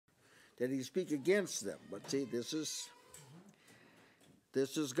that he speak against them. But see, this is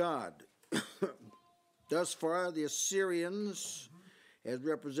God. Thus far, the Assyrians, as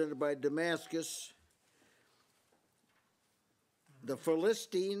represented by Damascus, the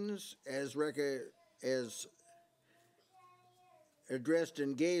Philistines, as addressed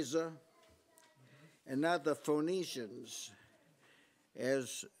in Gaza, and not the Phoenicians,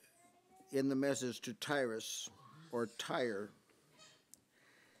 as in the message to Tyrus or Tyre.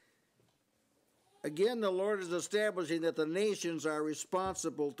 Again, the Lord is establishing that the nations are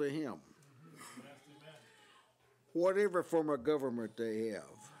responsible to him, whatever form of government they have.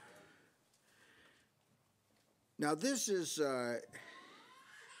 Now, this is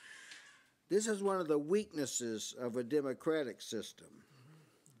one of the weaknesses of a democratic system.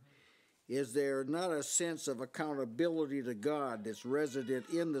 Is there not a sense of accountability to God that's resident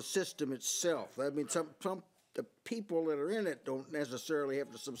in the system itself? I mean, some the people that are in it don't necessarily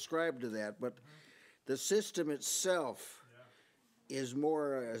have to subscribe to that, but the system itself is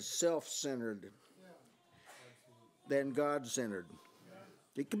more self-centered than God-centered.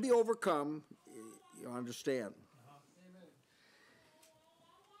 It can be overcome, you understand.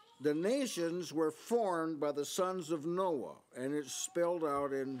 The nations were formed by the sons of Noah, and it's spelled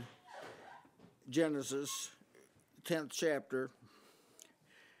out in Genesis, 10th chapter.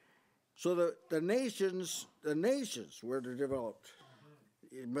 So the nations were developed.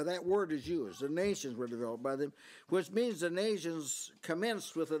 But that word is used. The nations were developed by them, which means the nations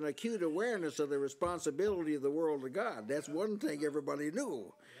commenced with an acute awareness of the responsibility of the world to God. That's one thing everybody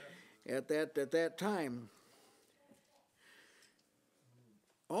knew at that time.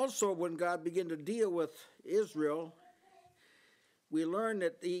 Also, when God began to deal with Israel, we learn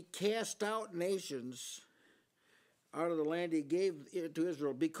that he cast out nations out of the land he gave to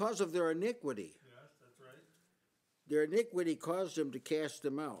Israel because of their iniquity. Yes, that's right. Their iniquity caused him to cast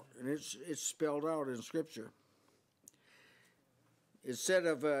them out, and it's spelled out in Scripture. It said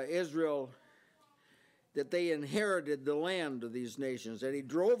of Israel that they inherited the land of these nations, that he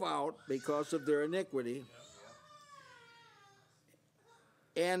drove out because of their iniquity.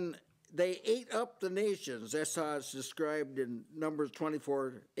 And they ate up the nations. That's how it's described in Numbers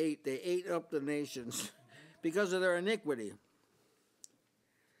 24:8. They ate up the nations because of their iniquity.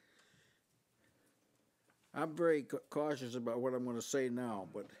 I'm very cautious about what I'm going to say now,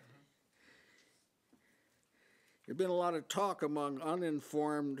 but there's been a lot of talk among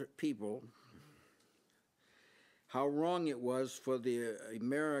uninformed people how wrong it was for the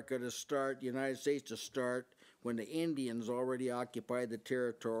United States to start when the Indians already occupied the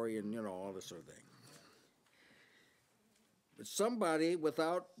territory and, all this sort of thing. But somebody,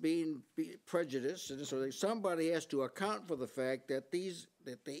 without being prejudiced and this sort of thing, somebody has to account for the fact that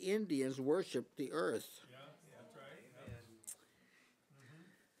the Indians worshiped the earth. Yeah, that's right.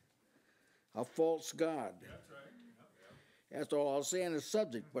 Yep. A false god. That's right. Yep. That's all I'll say on the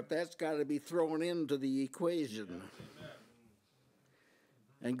subject, but that's got to be thrown into the equation. Amen.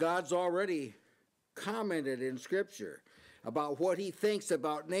 And God's already commented in Scripture about what he thinks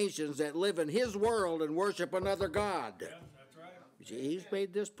about nations that live in his world and worship another god. Yeah, that's right. He's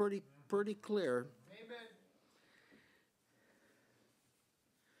made this pretty clear. Amen.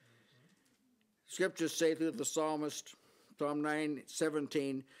 Scriptures say through the psalmist, Psalm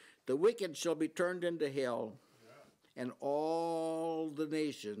 9:17, the wicked shall be turned into hell, and all the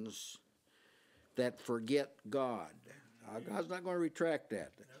nations that forget God. Now, God's not going to retract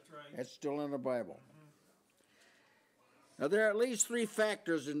that. That's right. That's still in the Bible. Now, there are at least three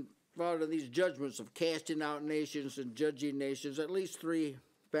factors involved in these judgments of casting out nations and judging nations. At least three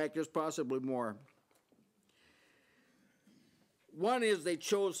factors, possibly more. One is they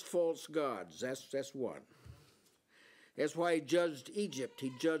chose false gods. That's one. That's why he judged Egypt.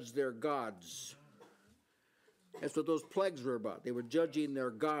 He judged their gods. That's what those plagues were about. They were judging their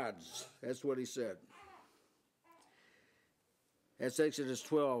gods. That's what he said. That's Exodus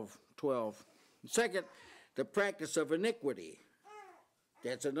 12:12. Second, the practice of iniquity.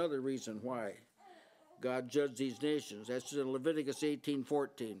 That's another reason why God judged these nations. That's in Leviticus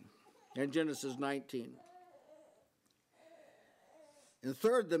 18:14 and Genesis 19. And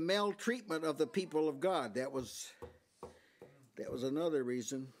third, the maltreatment of the people of God. That was another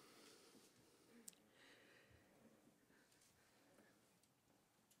reason.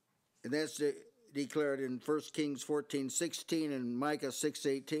 And that's declared in 1 Kings 14:16 and Micah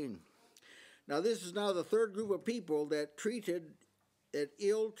 6:18. Now, this is now the third group of people that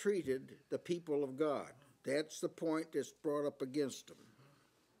ill-treated the people of God. That's the point that's brought up against them.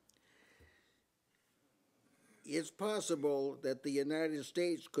 It's possible that the United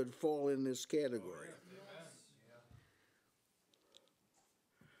States could fall in this category.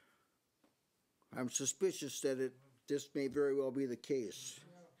 I'm suspicious that this may very well be the case,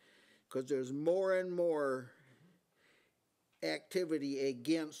 because there's more and more activity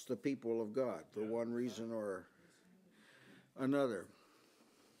against the people of God for one reason or another.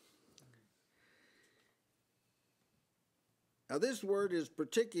 Now, this word is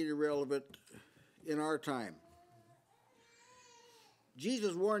particularly relevant in our time.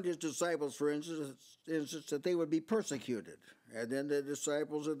 Jesus warned his disciples, for instance, that they would be persecuted. And then the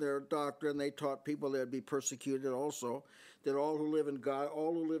disciples in their doctrine, they taught people they would be persecuted also, that all who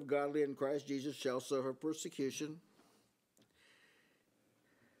live godly in Christ Jesus shall suffer persecution.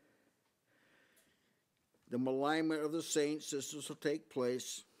 The malignment of the saints, this will take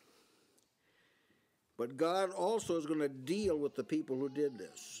place. But God also is going to deal with the people who did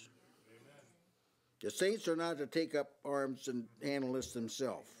this. Amen. The saints are not to take up arms and handle this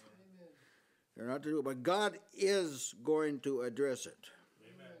themselves. They're not to do it, but God is going to address it.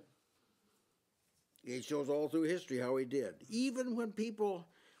 Amen. It shows all through history how he did. Even when people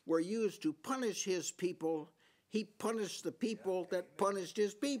were used to punish his people, he punished the people that punished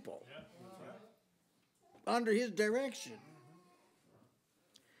his people. Under his direction.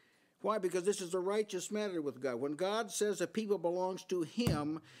 Why? Because this is a righteous matter with God. When God says a people belongs to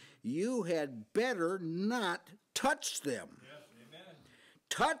him, you had better not touch them. Yes, amen.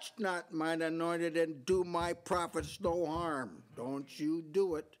 Touch not mine anointed and do my prophets no harm. Don't you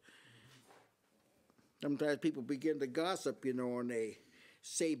do it. Sometimes people begin to gossip, and they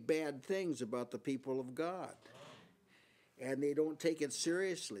say bad things about the people of God. And they don't take it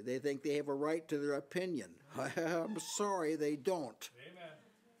seriously. They think they have a right to their opinion. I'm sorry, they don't. Amen.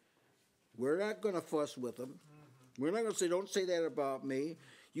 We're not going to fuss with them. Mm-hmm. We're not going to say, don't say that about me.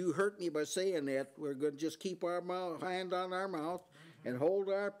 You hurt me by saying that. We're going to just keep our hand on our mouth and hold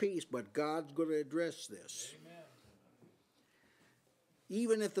our peace, but God's going to address this. Amen.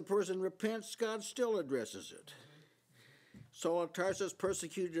 Even if the person repents, God still addresses it. Saul of Tarsus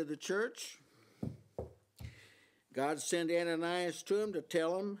persecuted the church. God sent Ananias to him to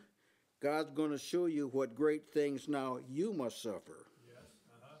tell him, God's going to show you what great things now you must suffer.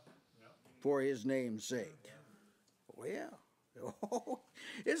 For his name's sake. Oh, yeah. Oh,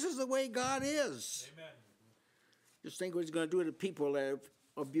 this is the way God is. Amen. Just think what he's going to do to people that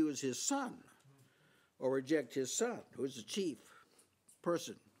abuse his son or reject his son, who's the chief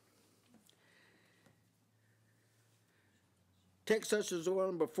person. Text such as the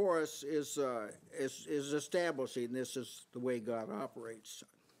one before us is establishing this is the way God operates.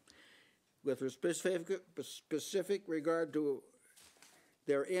 With specific regard to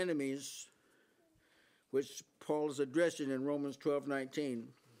their enemies, which Paul is addressing in Romans 12:19,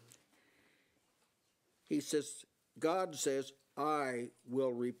 he says, God says, I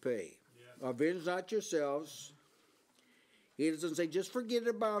will repay. Yes. Avenge not yourselves. He doesn't say, just forget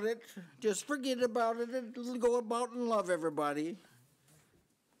about it. Just forget about it and go about and love everybody.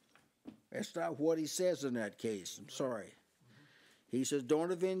 That's not what he says in that case. I'm sorry. He says,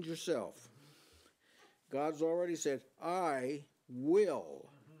 don't avenge yourself. God's already said, I will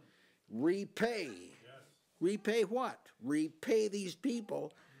repay. Yes. Repay what? Repay these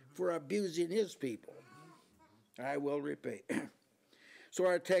people for abusing his people. I will repay. So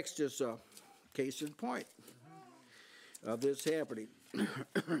our text is a case in point of this happening.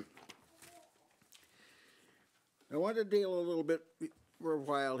 I want to deal a little bit for a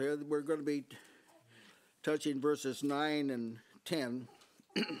while here. We're going to be touching verses 9 and 10.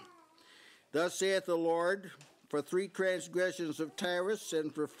 Thus saith the Lord, for 3 transgressions of Tyrus,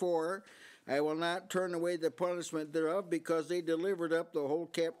 and for 4, I will not turn away the punishment thereof, because they delivered up the whole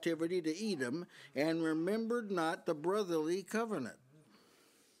captivity to Edom, and remembered not the brotherly covenant.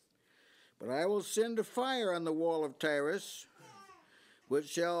 But I will send a fire on the wall of Tyrus, which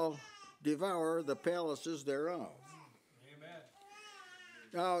shall devour the palaces thereof. Amen.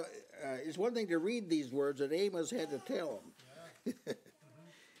 Now, it's one thing to read these words that Amos had to tell them. Yeah.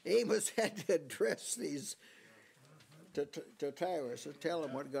 Amos had to address these to Tyrus and tell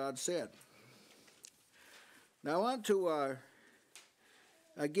him what God said. Now I want to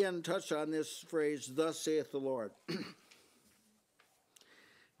again touch on this phrase, thus saith the Lord.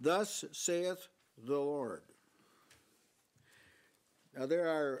 Thus saith the Lord. Now there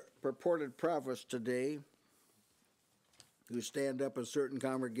are purported prophets today who stand up in certain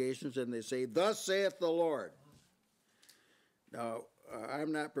congregations and they say, thus saith the Lord. Now,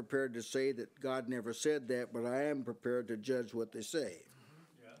 I'm not prepared to say that God never said that, but I am prepared to judge what they say.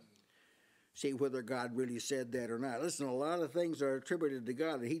 Yeah. See whether God really said that or not. Listen, a lot of things are attributed to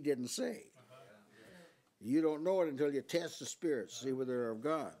God that he didn't say. You don't know it until you test the spirits, see whether they're of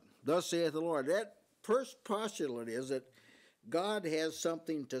God. Thus saith the Lord. That first postulate is that God has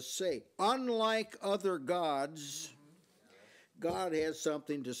something to say. Unlike other gods, God has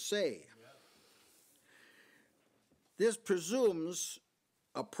something to say. This presumes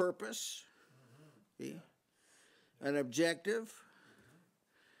a purpose, see, an objective,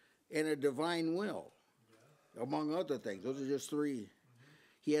 and a divine will, among other things. Those are just three.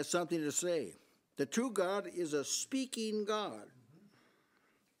 He has something to say. The true God is a speaking God.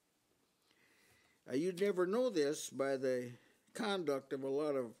 You'd never know this by the conduct of a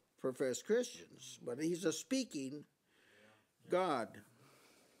lot of professed Christians, but he's a speaking God.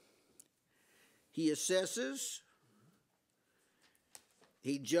 He assesses,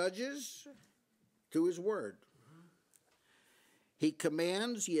 he judges to his word. He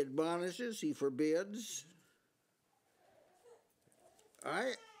commands, he admonishes, he forbids.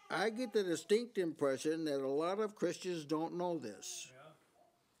 I get the distinct impression that a lot of Christians don't know this.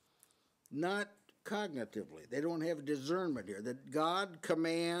 Not cognitively. They don't have discernment here. That God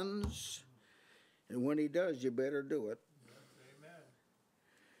commands, and when he does, you better do it.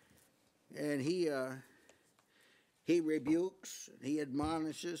 And he rebukes, he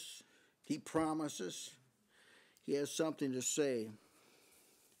admonishes, he promises. He has something to say.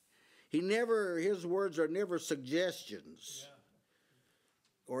 His words are never suggestions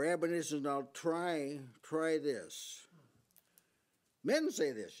or admonitions. Now try this. Men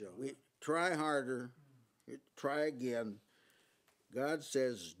say this, we try harder, try again. God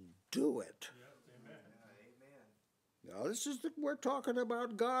says, do it. Now, we're talking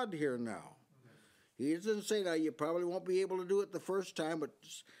about God here now. He doesn't say, now, you probably won't be able to do it the first time, but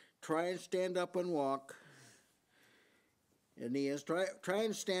try and stand up and walk. And he is, try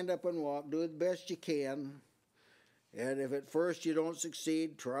and stand up and walk. Do it best you can. And if at first you don't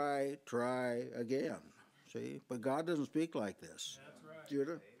succeed, try again. See? But God doesn't speak like this. That's right.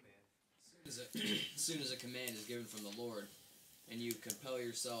 Judah? As soon as a command is given from the Lord and you compel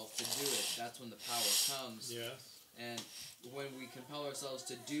yourself to do it, that's when the power comes. Yes. And when we compel ourselves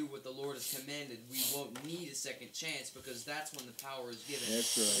to do what the Lord has commanded, we won't need a second chance because that's when the power is given.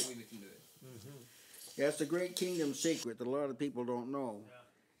 That's right. And we can do it. That's the great kingdom secret that a lot of people don't know.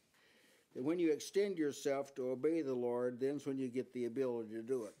 That when you extend yourself to obey the Lord, then's when you get the ability to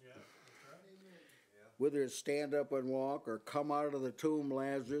do it. Whether it's stand up and walk, or come out of the tomb,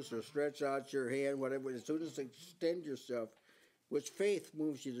 Lazarus, or stretch out your hand, whatever. As soon as you extend yourself, which faith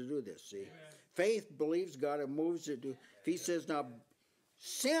moves you to do this, see? Amen. Faith believes God and moves you to do. If he says, now,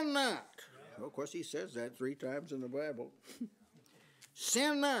 sin not. Well, of course, he says that 3 times in the Bible.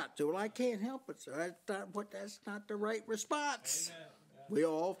 Sin not. So, well, I can't help it. So that's not the right response. We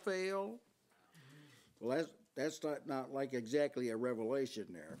all fail. Well, that's not like exactly a revelation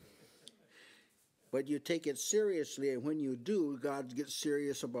there. But you take it seriously, and when you do, God gets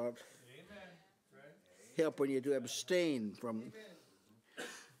serious about helping you to abstain from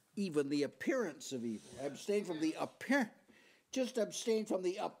even the appearance of evil. Abstain from the appearance. Just abstain from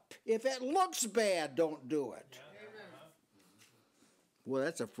the if it looks bad, don't do it. Well,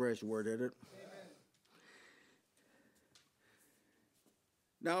 that's a fresh word, isn't it?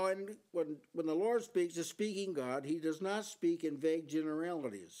 Now, when the Lord speaks, a speaking God, he does not speak in vague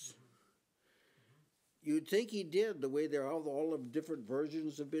generalities. You'd think he did, the way all of different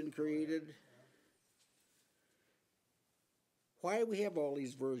versions have been created. Why do we have all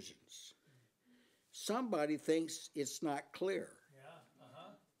these versions? Somebody thinks it's not clear.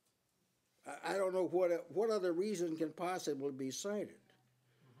 I don't know what other reason can possibly be cited,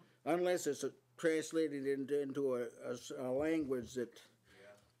 unless it's translated into a language that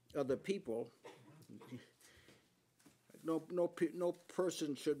other people. No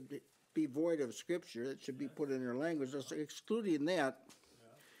person should be void of Scripture. It should be put in their language. So excluding that,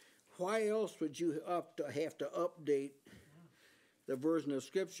 why else would you have to update the version of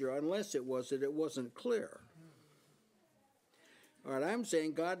Scripture unless it wasn't clear? All right, I'm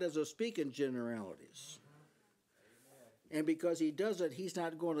saying God doesn't speak in generalities. And because he doesn't, he's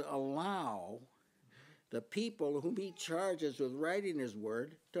not going to allow the people whom he charges with writing his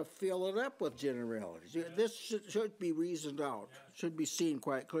word to fill it up with generalities. This should be reasoned out, should be seen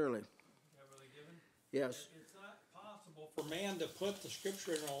quite clearly. Yes. It's not possible for man to put the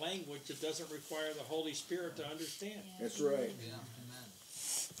Scripture in a language that doesn't require the Holy Spirit to understand. That's right.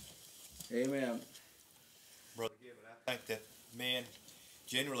 Yeah. Amen. Brother Gibbon, I think that men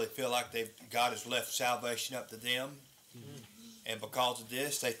generally feel like God has left salvation up to them. And because of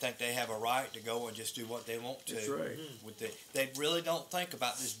this, they think they have a right to go and just do what they want to. That's right. They really don't think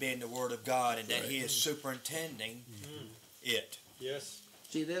about this being the Word of God and that he is superintending it. Yes.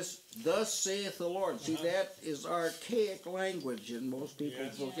 See this, thus saith the Lord. See, that is archaic language in most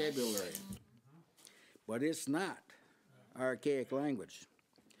people's vocabulary. But it's not. archaic language.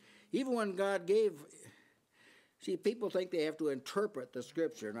 Even when God gave, see, people think they have to interpret the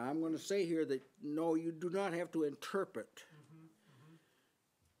Scripture. Now, I'm going to say here that, no, you do not have to interpret.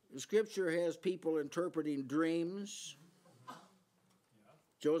 The Scripture has people interpreting dreams.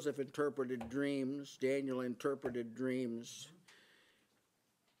 Joseph interpreted dreams. Daniel interpreted dreams.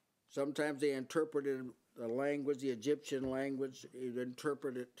 Sometimes they interpreted the language, the Egyptian language,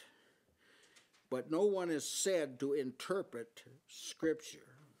 interpret it. But no one is said to interpret Scripture.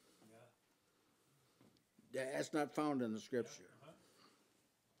 That's not found in the Scripture.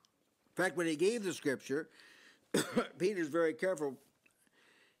 In fact, when he gave the Scripture, Peter's very careful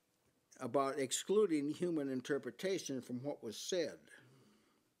about excluding human interpretation from what was said.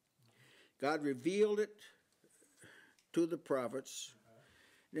 God revealed it to the prophets.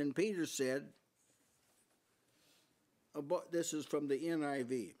 Then Peter said, this is from the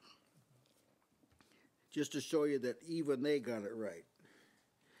NIV, just to show you that even they got it right.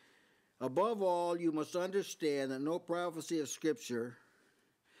 Above all, you must understand that no prophecy of Scripture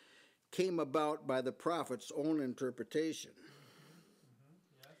came about by the prophet's own interpretation.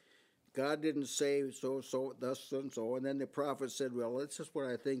 God didn't say so, thus and so, and then the prophet said, well, this is what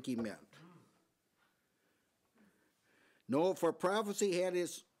I think he meant. No, for prophecy had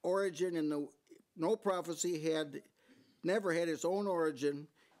its origin never had its own origin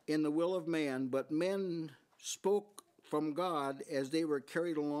in the will of man, but men spoke from God as they were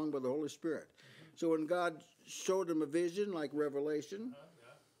carried along by the Holy Spirit. So when God showed them a vision like Revelation,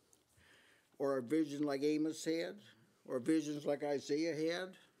 or a vision like Amos had, or visions like Isaiah had,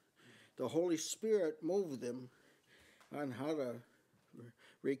 the Holy Spirit moved them on how to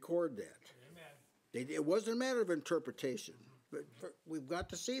record that. Amen. It wasn't a matter of interpretation. But we've got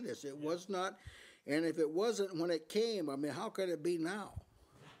to see this. It was not, and if it wasn't when it came, I mean, how could it be now?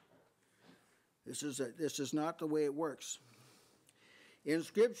 This is not the way it works. In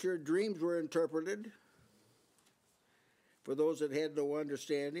Scripture, dreams were interpreted for those that had no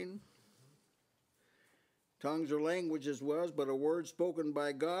understanding. Tongues or languages was, but a word spoken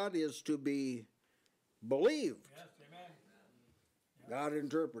by God is to be believed. Yes, amen. God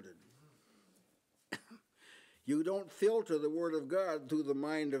interpreted. You don't filter the Word of God through the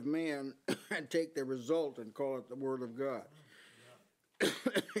mind of man and take the result and call it the Word of God.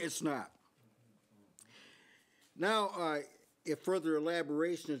 It's not. Now, if further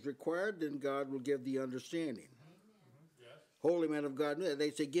elaboration is required, then God will give the understanding. Holy men of God,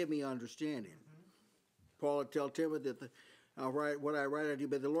 they say, give me understanding. Paul would tell Timothy that I'll write what I write unto you,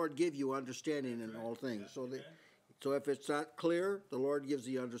 but the Lord give you understanding in all things. So if it's not clear, the Lord gives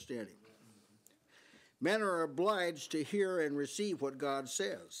the understanding. Men are obliged to hear and receive what God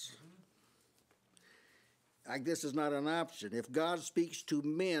says. This is not an option. If God speaks to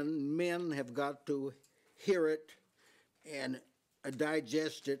men, men have got to hear it and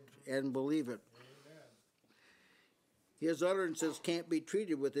digest it and believe it. His utterances can't be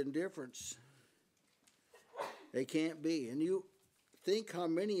treated with indifference. They can't be. And you think how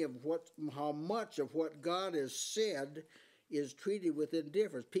much of what God has said is treated with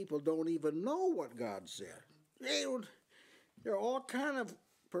indifference. People don't even know what God said. There are all kind of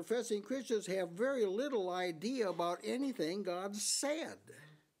professing Christians have very little idea about anything God said.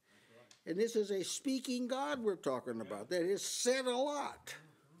 And this is a speaking God we're talking about that has said a lot.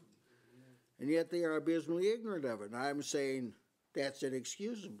 And yet they are abysmally ignorant of it. And I'm saying that's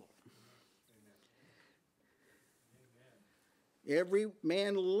inexcusable. Every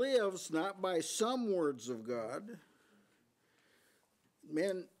man lives not by some words of God.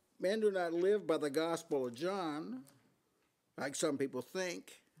 Men do not live by the Gospel of John, like some people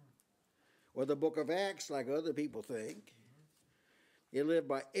think, or the book of Acts, like other people think. They live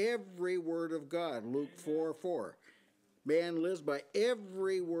by every word of God, Luke 4:4. Man lives by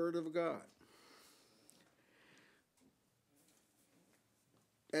every word of God.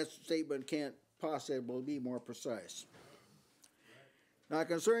 That statement can't possibly be more precise. Now,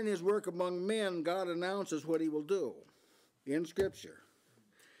 concerning his work among men, God announces what he will do in Scripture.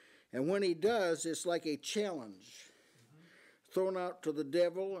 And when he does, it's like a challenge thrown out to the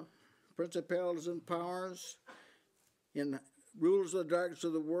devil, principalities and powers, in rulers of the darkness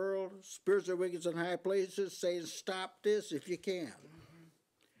of the world, spiritual wickedness in high places, saying, stop this if you can.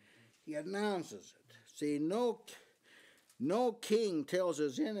 He announces it. See, no king tells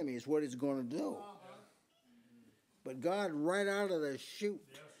his enemies what he's going to do. But God, right out of the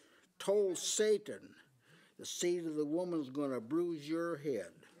chute, told Satan, the seed of the woman is going to bruise your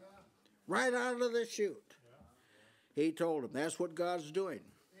head. Right out of the chute. He told him. That's what God's doing.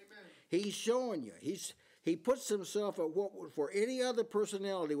 He's showing you. He puts himself at what for any other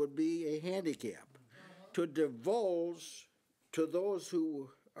personality would be a handicap. to divulge to those who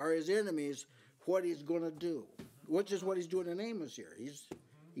are his enemies what he's going to do, which is what he's doing in Amos here.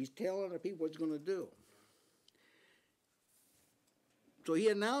 He's telling the people what he's going to do. So he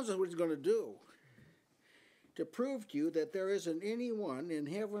announces what he's going to do to prove to you that there isn't anyone in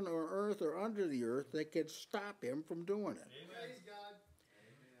heaven or earth or under the earth that can stop him from doing it. Amen.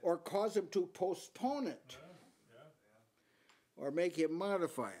 Or cause him to postpone it. Or make him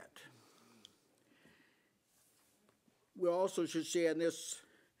modify it. We also should say on this,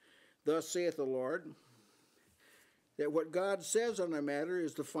 thus saith the Lord, that what God says on the matter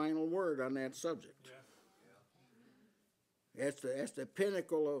is the final word on that subject. That's the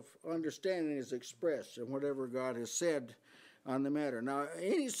pinnacle of understanding is expressed in whatever God has said on the matter. Now,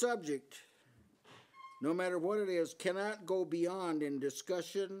 any subject, no matter what it is, cannot go beyond in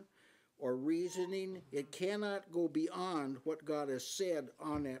discussion or reasoning. It cannot go beyond what God has said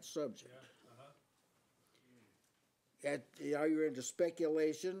on that subject. Now you're into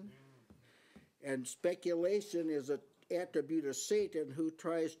speculation, and speculation is an attribute of Satan who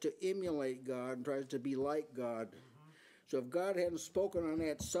tries to emulate God and tries to be like God. So if God hadn't spoken on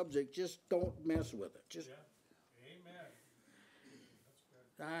that subject, just don't mess with it. Just. Amen.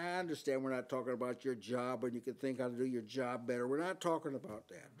 I understand we're not talking about your job and you can think how to do your job better. We're not talking about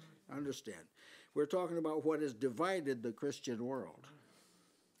that. I understand. We're talking about what has divided the Christian world.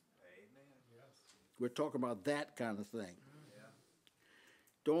 We're talking about that kind of thing.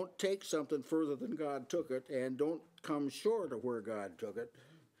 Don't take something further than God took it, and don't come short of where God took it.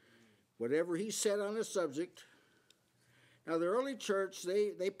 Whatever he said on the subject. Now, the early church,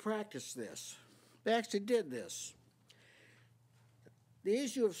 they practiced this. They actually did this. The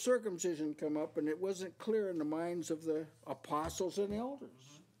issue of circumcision come up, and it wasn't clear in the minds of the apostles and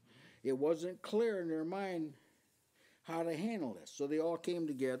elders. It wasn't clear in their mind how to handle this. So they all came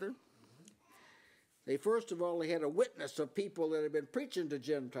together. They first of all, they had a witness of people that had been preaching to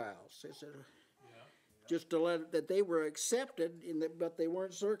Gentiles. They said, just to let that they were accepted, but they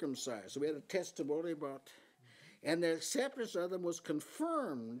weren't circumcised. So we had a testimony about, and the acceptance of them was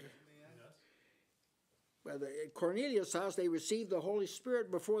confirmed. By at Cornelius' house, they received the Holy Spirit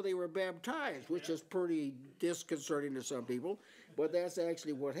before they were baptized, which is pretty disconcerting to some people. But that's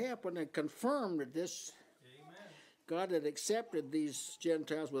actually what happened, and confirmed that this God had accepted these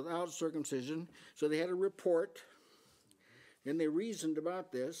Gentiles without circumcision. So they had a report, and they reasoned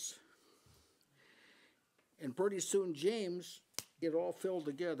about this. And pretty soon, James, it all fell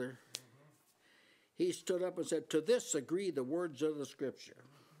together. He stood up and said, "To this agree the words of the Scripture."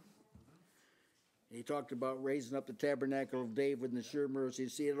 He talked about raising up the tabernacle of David and the sure mercy.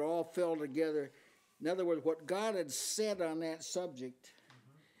 See, it all fell together. In other words, what God had said on that subject,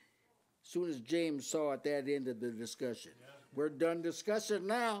 as soon as James saw it, that ended the discussion. We're done discussing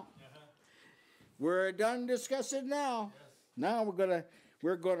now. We're done discussing now. Now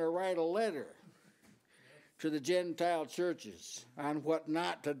we're gonna write a letter to the Gentile churches on what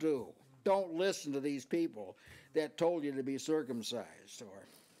not to do. Don't listen to these people that told you to be circumcised, or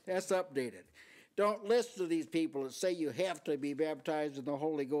that's updated. Don't listen to these people that say you have to be baptized in the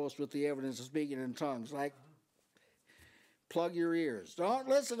Holy Ghost with the evidence of speaking in tongues. Like, plug your ears. Don't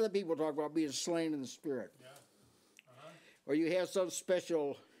listen to the people talk about being slain in the Spirit. Or you have some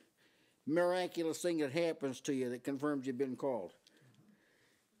special miraculous thing that happens to you that confirms you've been called.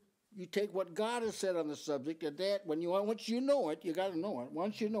 You take what God has said on the subject, and that once you know it, you got to know it.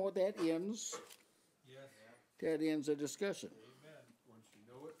 Once you know it, that ends. That ends the discussion. Amen. Once you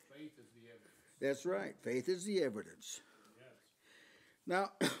know it, faith is the evidence. That's right. Faith is the evidence.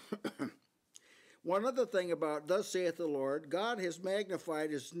 Now, one other thing about thus saith the Lord, God has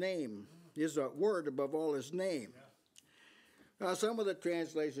magnified his name, his word above all his name. Now, some of the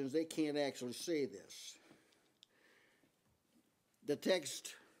translations, they can't actually say this. The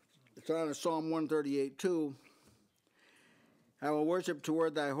text, it's on Psalm 138:2. I will worship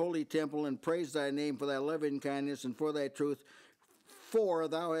toward thy holy temple and praise thy name for thy loving kindness and for thy truth, for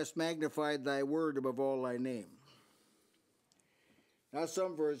thou hast magnified thy word above all thy name. Now,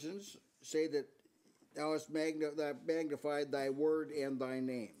 some versions say that thou hast magnified thy word and thy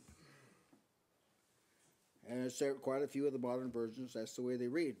name. And there's quite a few of the modern versions, that's the way they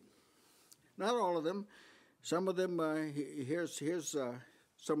read. Not all of them. Some of them, here's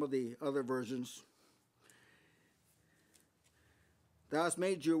some of the other versions. Thou hast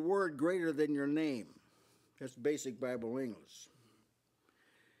made your word greater than your name. That's basic Bible English.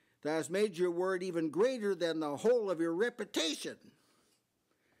 Thou hast made your word even greater than the whole of your reputation.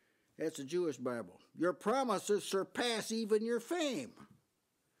 That's the Jewish Bible. Your promises surpass even your fame.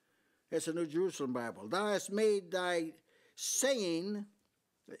 That's the New Jerusalem Bible. Thou hast made thy saying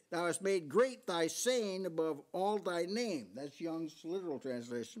Thou hast made great thy saying above all thy name. That's Young's literal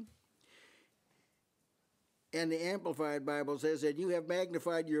translation. And the Amplified Bible says that you have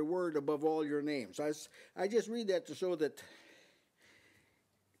magnified your word above all your names. I just read that to show that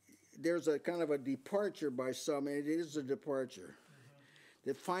there's a kind of a departure by some, and it is a departure,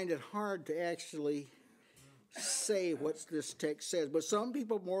 that find it hard to actually say what this text says. But some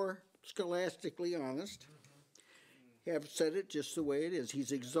people, more scholastically honest, have said it just the way it is.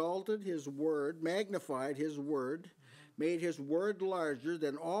 He's exalted his word, magnified his word, made his word larger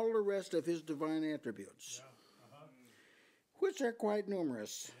than all the rest of his divine attributes, which are quite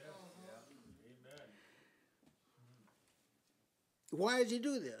numerous. Why does he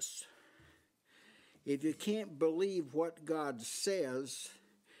do this? If you can't believe what God says,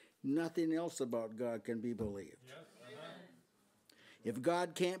 nothing else about God can be believed. If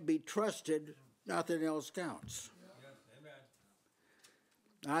God can't be trusted, nothing else counts.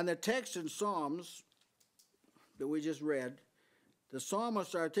 On the text in Psalms that we just read, the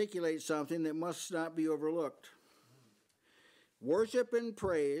psalmist articulates something that must not be overlooked. Worship and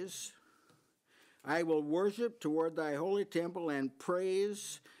praise. I will worship toward thy holy temple and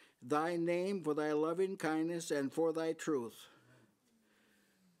praise thy name for thy loving kindness and for thy truth.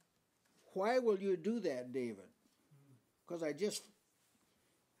 Why will you do that, David? Because I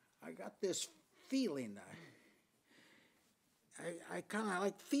got this feeling. I kind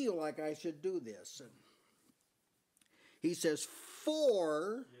of feel like I should do this. And he says,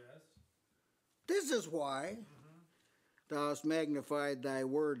 for this is why thou hast magnified thy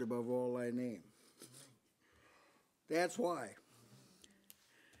word above all thy name. That's why.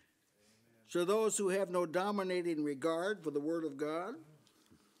 So those who have no dominating regard for the word of God,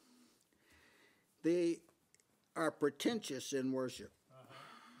 they are pretentious in worship.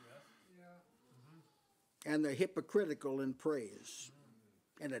 And they're hypocritical in praise.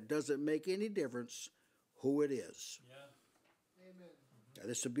 And it doesn't make any difference who it is. Now,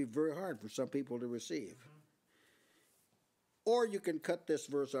 this would be very hard for some people to receive. Or you can cut this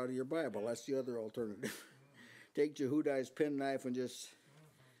verse out of your Bible. That's the other alternative. Take Jehudai's penknife and just...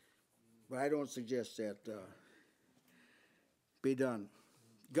 But I don't suggest that be done.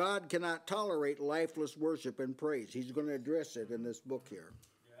 God cannot tolerate lifeless worship and praise. He's going to address it in this book here.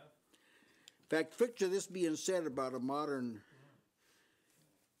 In fact, picture this being said about a modern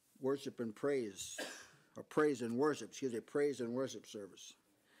worship and praise, or praise and worship service.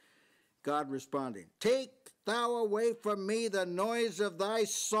 God responding, take thou away from me the noise of thy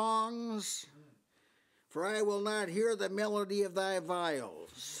songs, for I will not hear the melody of thy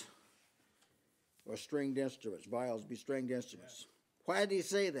viols. Or stringed instruments. Viols be stringed instruments. Why did he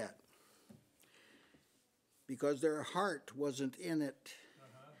say that? Because their heart wasn't in it.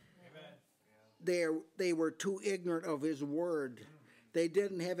 They were too ignorant of his word. They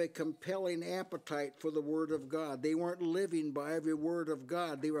didn't have a compelling appetite for the word of God. They weren't living by every word of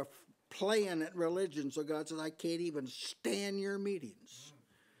God. They were playing at religion. So God says, I can't even stand your meetings.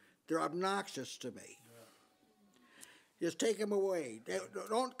 They're obnoxious to me. Just take them away.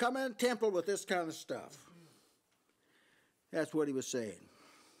 Don't come in the temple with this kind of stuff. That's what he was saying.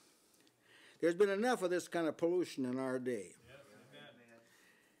 There's been enough of this kind of pollution in our day.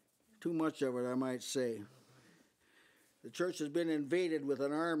 Too much of it, I might say. The church has been invaded with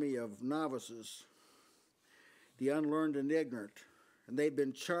an army of novices, the unlearned and ignorant, and they've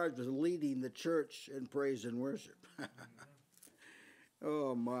been charged with leading the church in praise and worship.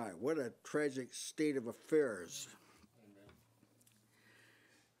 Oh my, what a tragic state of affairs.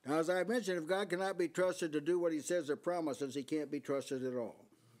 Now, as I mentioned, if God cannot be trusted to do what he says or promises, he can't be trusted at all.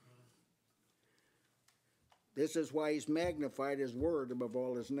 This is why he's magnified his word above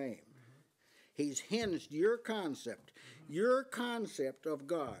all his name. He's hinged your concept of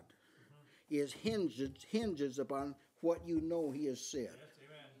God hinges upon what you know he has said.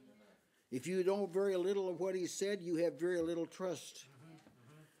 If you know very little of what he said, you have very little trust.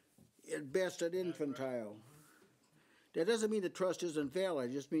 At best, at infantile. That doesn't mean the trust isn't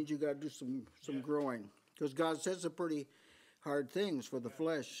valid. It just means you got to do some growing. Because God says some pretty hard things for the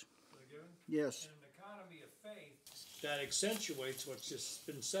flesh. Yes. In an economy of faith, that accentuates what's just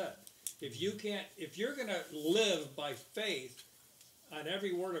been said. If you're going to live by faith on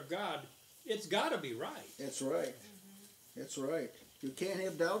every word of God, it's got to be right. That's right. That's right. You can't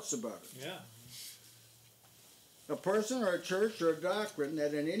have doubts about it. Yeah. A person or a church or a doctrine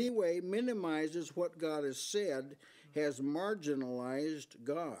that in any way minimizes what God has said has marginalized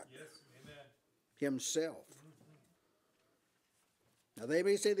God himself. Now, they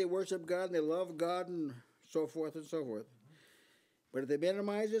may say they worship God and they love God and so forth and so forth. But if they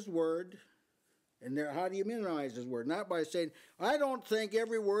minimize his word, And how do you minimize his word? Not by saying, I don't think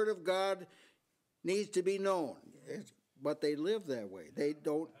every word of God needs to be known. But they live that way. They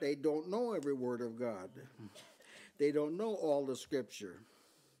don't know every word of God. They don't know all the Scripture.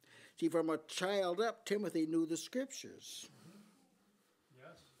 See, from a child up, Timothy knew the Scriptures.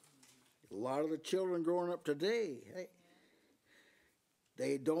 Yes. A lot of the children growing up today,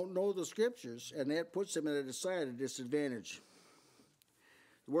 they don't know the Scriptures, and that puts them at a decided disadvantage.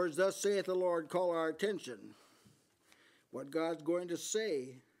 The words, thus saith the Lord, call our attention. What God's going to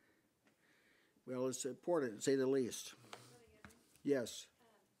say, well, it's important, to say the least. Yes.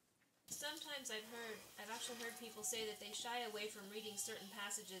 Sometimes I've actually heard people say that they shy away from reading certain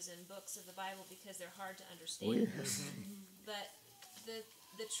passages in books of the Bible because they're hard to understand. Oh, yes. But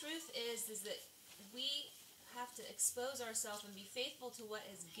the truth is that we have to expose ourselves and be faithful to what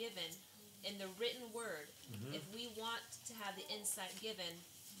is given in the written word if we want to have the insight given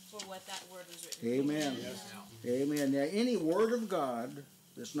for what that word was written. Amen. Amen. Now, any word of God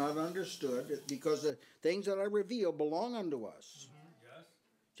that's not understood, because the things that I reveal belong unto us. Yes.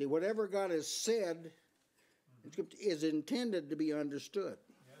 See, whatever God has said is intended to be understood.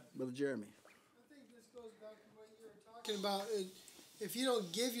 Brother Jeremy. I think this goes back to what you were talking about. If you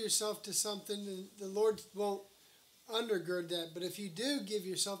don't give yourself to something, then the Lord won't undergird that. But if you do give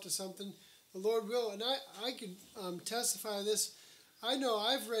yourself to something, the Lord will. And I could testify to this. I know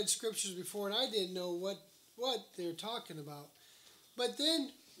I've read scriptures before, and I didn't know what they're talking about. But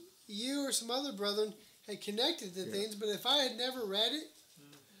then you or some other brethren had connected the things. But if I had never read it,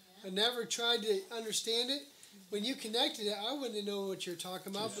 I never tried to understand it, when you connected it, I wouldn't know what you're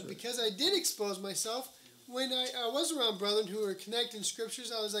talking about. But because I did expose myself, when I was around brethren who were connecting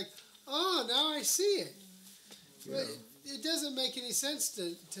scriptures, I was like, oh, now I see it. Yeah. It doesn't make any sense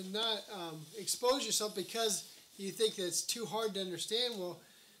to not expose yourself because you think that it's too hard to understand. Well,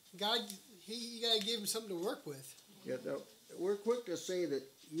 God, you got to give him something to work with. Yeah, no, we're quick to say that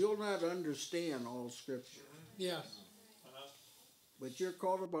you'll not understand all Scripture. Yeah. But you're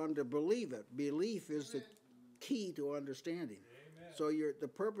called upon to believe it. Belief is the key to understanding. Amen. So the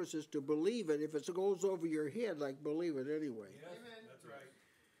purpose is to believe it. If it goes over your head, like believe it anyway. Yes, that's right.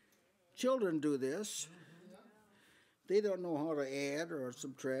 Children do this. They don't know how to add or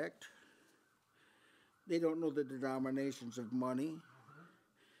subtract. They don't know the denominations of money.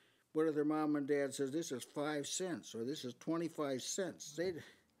 What if their mom and dad says this is 5 cents or this is 25 cents?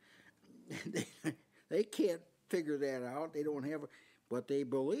 They can't figure that out. They don't have, but they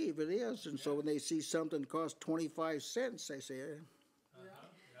believe it is. And so when they see something cost 25 cents, they say,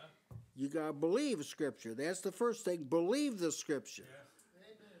 you got to believe Scripture. That's the first thing. Believe the Scripture.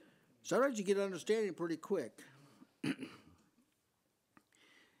 Sometimes you get understanding pretty quick.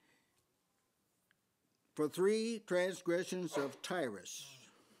 For 3 transgressions of Tyrus,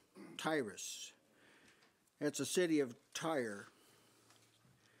 that's the city of Tyre,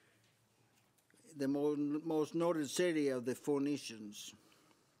 the most noted city of the Phoenicians.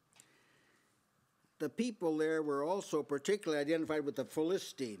 The people there were also particularly identified with the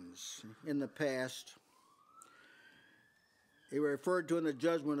Philistines in the past. They were referred to in the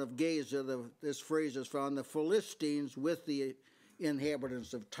judgment of Gaza. This phrase is found, the Philistines with the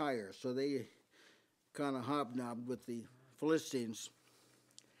inhabitants of Tyre. So they kind of hobnobbed with the Philistines.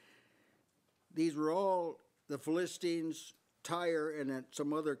 These were all, the Philistines, Tyre, and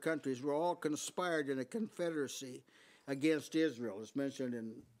some other countries were all conspired in a confederacy against Israel. It's mentioned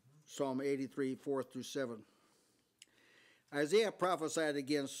in Psalm 83, 4-7. Isaiah prophesied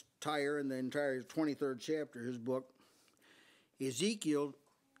against Tyre in the entire 23rd chapter, his book. Ezekiel,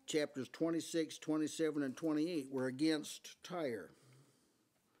 chapters 26, 27, and 28 were against Tyre.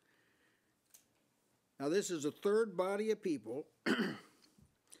 Now this is a third body of people that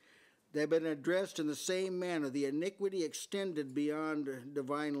have been addressed in the same manner. The iniquity extended beyond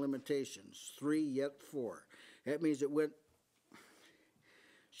divine limitations. 3, yet 4. That means it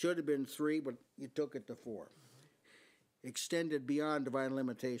should have been 3, but you took it to 4. Extended beyond divine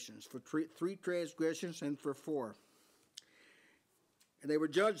limitations. For 3 transgressions and for 4. And they were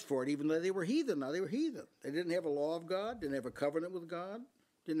judged for it, even though they were heathen. Now they were heathen. They didn't have a law of God, didn't have a covenant with God,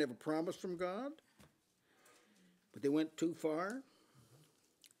 didn't have a promise from God. But they went too far.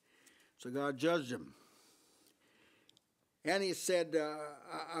 So God judged them. And he said,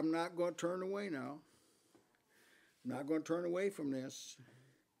 I'm not going to turn away now. I'm not going to turn away from this.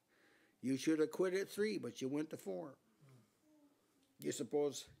 You should have quit at 3, but you went to 4. You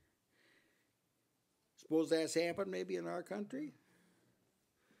suppose that's happened maybe in our country?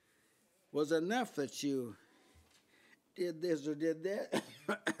 Was it enough that you did this or did that?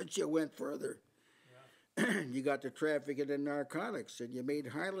 But you went further. You got to trafficking in narcotics, and you made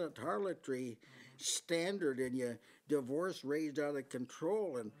harlotry standard, and you divorce raised out of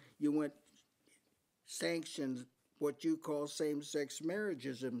control, and you went sanctioned what you call same-sex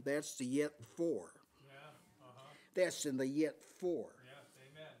marriages, and that's the yet for. That's in the yet for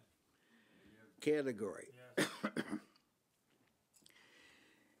category.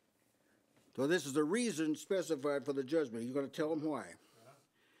 So this is the reason specified for the judgment. You're going to tell them why.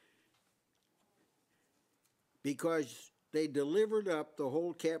 Because they delivered up the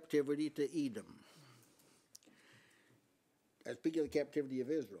whole captivity to Edom. I speak of the captivity of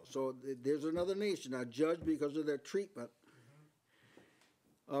Israel. So there's another nation now judged because of their treatment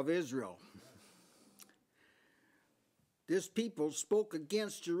of Israel. This people spoke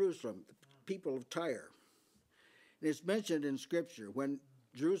against Jerusalem, the people of Tyre. And it's mentioned in Scripture when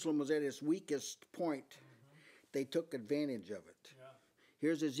Jerusalem was at its weakest point, they took advantage of it.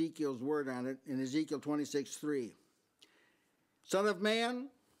 Here's Ezekiel's word on it in Ezekiel 26:3. Son of man,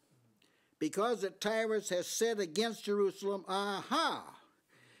 because that Tyrus has said against Jerusalem, aha,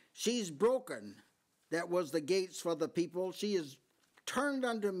 she's broken. That was the gates for the people. She is turned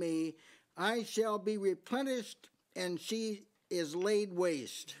unto me. I shall be replenished, and she is laid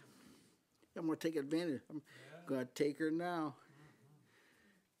waste. I'm going to take advantage. I'm going to take her now.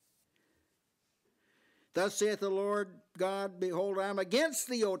 Thus saith the Lord God, behold, I am against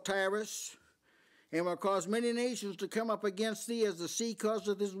thee, O Tyrus, and will cause many nations to come up against thee as the sea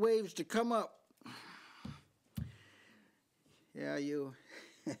causeth his waves to come up. Yeah, you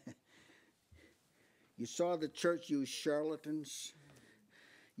saw the church, you charlatans.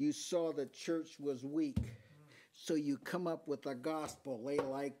 You saw the church was weak. So you come up with a gospel they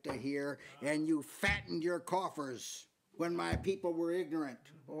like to hear, and you fattened your coffers when my people were ignorant.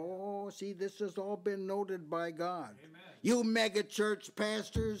 Oh, see, this has all been noted by God. Amen. You mega church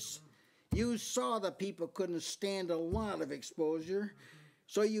pastors, you saw the people couldn't stand a lot of exposure.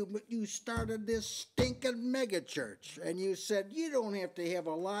 So you started this stinking mega church, and you said, you don't have to have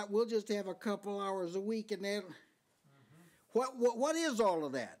a lot, we'll just have a couple hours a week, and that. What is all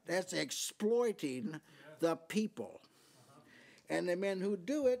of that? That's exploiting the people. And the men who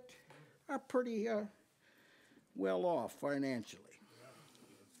do it are pretty well off financially.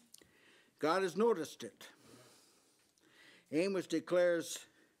 God has noticed it. Amos declares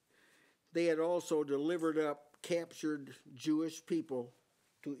they had also delivered up captured Jewish people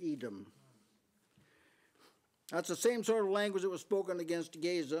to Edom. That's the same sort of language that was spoken against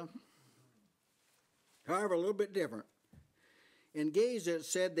Gaza. However, a little bit different. In Gaza, it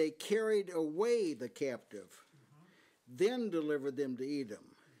said they carried away the captive, then delivered them to Edom.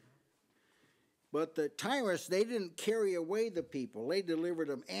 But the Tyrus, they didn't carry away the people. They delivered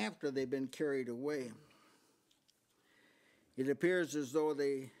them after they'd been carried away. It appears as though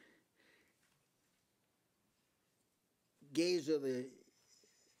Gaza,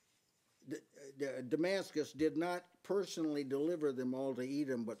 Damascus did not personally deliver them all to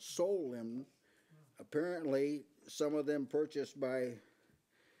Edom, but sold them. Apparently, some of them purchased by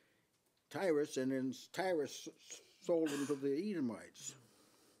Tyrus, and then Tyrus sold them to the Edomites.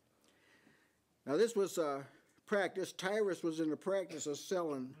 Now, this was a practice. Tyrus was in the practice of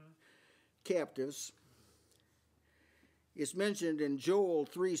selling captives. It's mentioned in Joel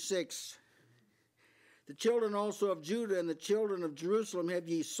 3:6. The children also of Judah and the children of Jerusalem have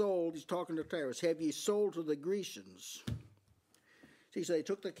ye sold, he's talking to Tyrus, have ye sold to the Grecians. See, so they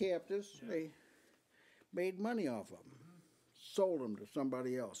took the captives, they made money off them, sold them to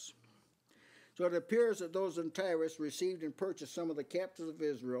somebody else. So it appears that those in Tyrus received and purchased some of the captives of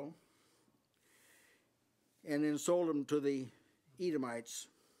Israel and then sold them to the Edomites.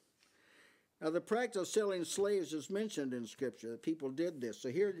 Now, the practice of selling slaves is mentioned in Scripture. People did this. So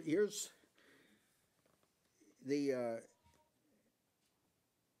here's the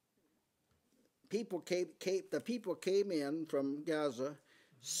people came in from Gaza,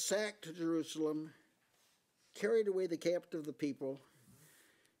 sacked Jerusalem, carried away the captive of the people,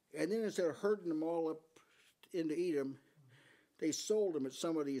 and then instead of herding them all up into Edom, they sold them at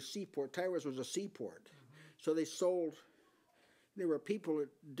some of these seaports. Tyrus was a seaport. So they sold, there were people that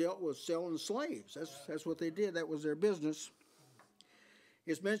dealt with selling slaves. That's what they did. That was their business.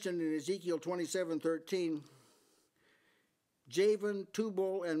 It's mentioned in Ezekiel 27:13, Javan,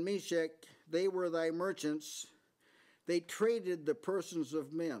 Tubal, and Meshach, they were thy merchants. They traded the persons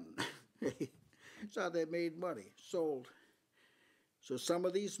of men. That's how they made money, sold. So some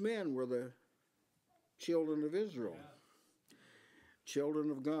of these men were the children of Israel,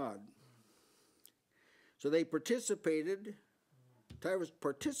 children of God. So they participated, Tyrus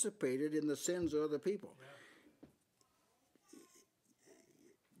participated in the sins of other people.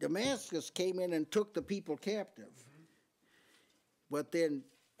 Damascus came in and took the people captive. But then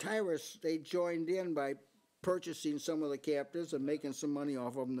Tyrus, they joined in by purchasing some of the captives and making some money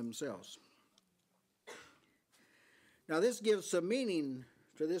off of them themselves. Now this gives some meaning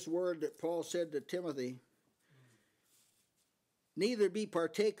to this word that Paul said to Timothy, neither be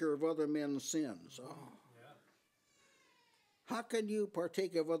partaker of other men's sins. Oh. How can you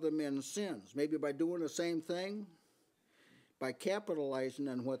partake of other men's sins? Maybe by doing the same thing? By capitalizing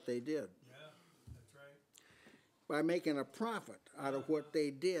on what they did. Yeah, that's right. By making a profit out of what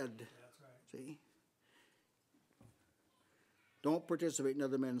they did. That's right. See? Don't participate in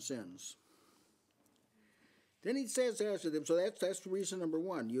other men's sins. Then he says after them, so that's reason number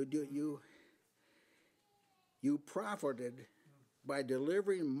one. You profited by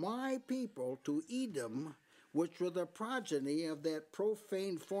delivering my people to Edom, which were the progeny of that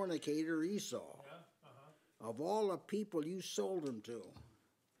profane fornicator Esau. Yeah, Of all the people you sold them to,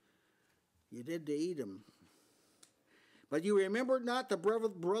 you did to Edom. But you remembered not the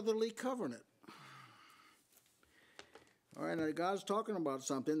brotherly covenant. All right, now God's talking about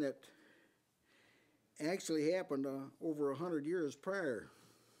something that actually happened over 100 years prior.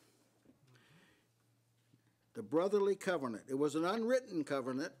 The brotherly covenant. It was an unwritten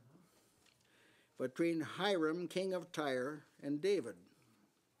covenant between Hiram, king of Tyre, and David.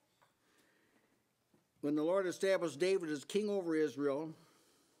 When the Lord established David as king over Israel,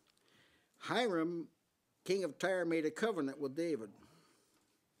 Hiram, king of Tyre, made a covenant with David.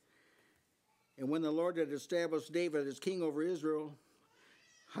 And when the Lord had established David as king over Israel,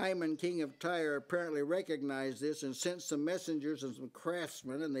 Hiram, king of Tyre, apparently recognized this and sent some messengers and some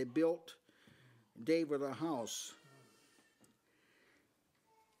craftsmen, and they built David a house.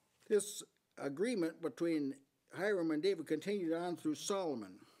 This agreement between Hiram and David continued on through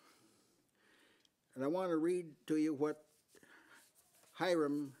Solomon. And I want to read to you what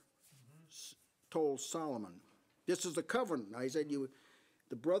Hiram told Solomon. This is the covenant. Now, he said,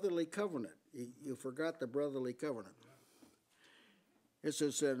 the brotherly covenant. You forgot the brotherly covenant. This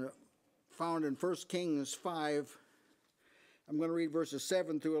is found in 1 Kings 5. I'm going to read verses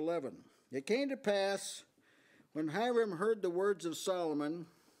 7 through 11. It came to pass, when Hiram heard the words of Solomon,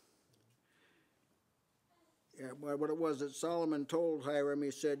 what it was that Solomon told Hiram,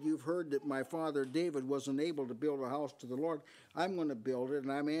 he said, you've heard that my father David wasn't able to build a house to the Lord. I'm going to build it,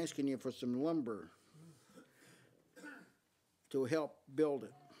 and I'm asking you for some lumber to help build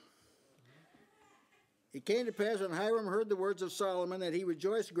it. It came to pass when Hiram heard the words of Solomon that he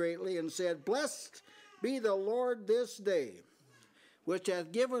rejoiced greatly and said, blessed be the Lord this day, which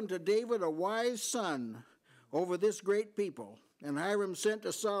hath given to David a wise son over this great people. And Hiram sent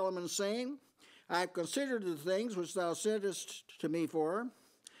to Solomon, saying, I have considered the things which thou sentest to me for,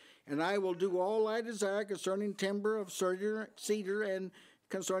 and I will do all I desire concerning timber of cedar and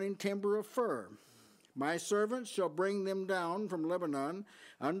concerning timber of fir. My servants shall bring them down from Lebanon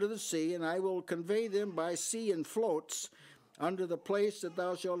unto the sea, and I will convey them by sea in floats unto the place that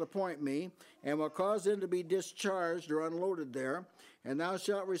thou shalt appoint me, and will cause them to be discharged or unloaded there, and thou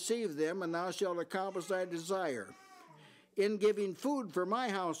shalt receive them, and thou shalt accomplish thy desire in giving food for my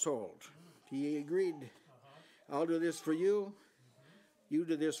household. He agreed, I'll do this for you, you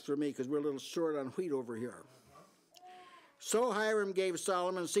do this for me, because we're a little short on wheat over here. So Hiram gave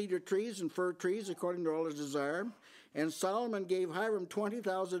Solomon cedar trees and fir trees according to all his desire. And Solomon gave Hiram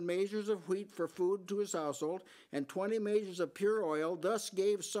 20,000 measures of wheat for food to his household, and 20 measures of pure oil. Thus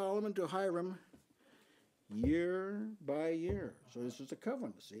gave Solomon to Hiram year by year. So this is a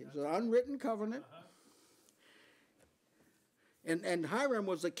covenant, see? It's an unwritten covenant. And Hiram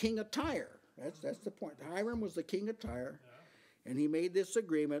was the king of Tyre. That's the point. Hiram was the king of Tyre, and he made this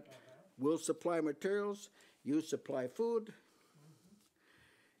agreement. We'll supply materials, you supply food.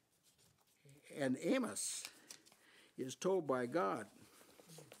 And Amos is told by God,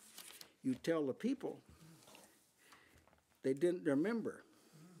 you tell the people they didn't remember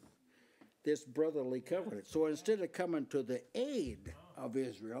this brotherly covenant. So instead of coming to the aid of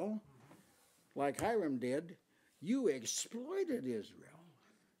Israel, like Hiram did, you exploited Israel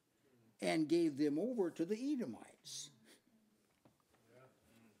and gave them over to the Edomites.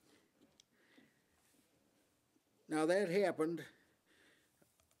 Now that happened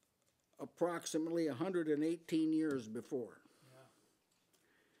approximately 118 years before.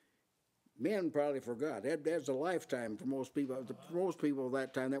 Men probably forgot. That's a lifetime for most people. For most people of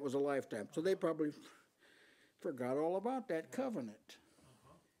that time, that was a lifetime. So they probably forgot all about that covenant.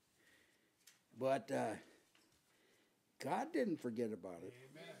 But God didn't forget about it.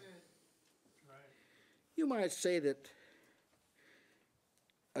 Amen. Right. You might say that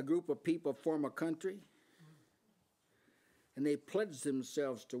a group of people form a country, and they pledge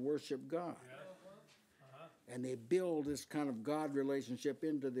themselves to worship God. And they build this kind of God relationship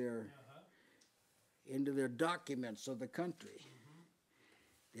into their documents of the country.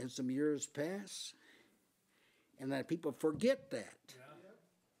 Then some years pass, and then people forget that.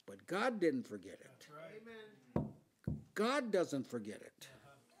 But God didn't forget it. That's right. Amen. God doesn't forget it.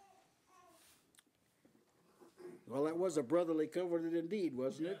 Well, that was a brotherly covenant indeed,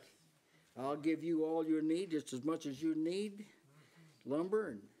 wasn't it? I'll give you all your need, just as much as you need.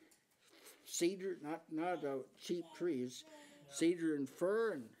 Lumber and cedar, not cheap trees, cedar and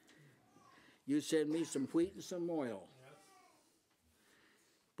fir, and you send me some wheat and some oil.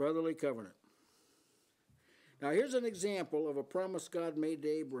 Brotherly covenant. Now here's an example of a promise God made to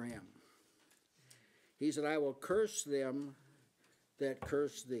Abraham. He said, I will curse them that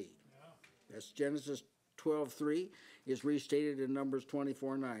curse thee. That's Genesis 12:3 is restated in Numbers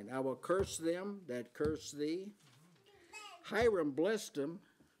 24:9. I will curse them that curse thee. Hiram blessed him,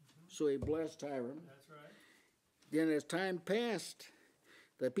 so he blessed Hiram. That's right. Then as time passed,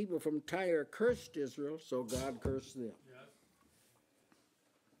 the people from Tyre cursed Israel, so God cursed them.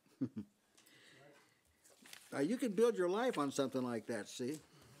 Now you can build your life on something like that, see?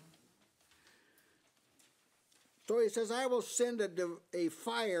 So he says, I will send a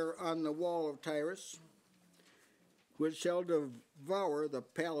fire on the wall of Tyrus, which shall devour the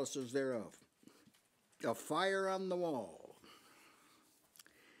palaces thereof. A fire on the wall.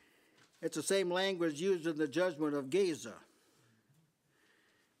 It's the same language used in the judgment of Gaza.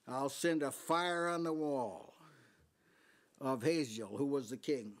 I'll send a fire on the wall of Hazael, who was the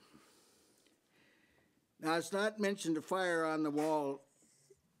king. Now, it's not mentioned a fire on the wall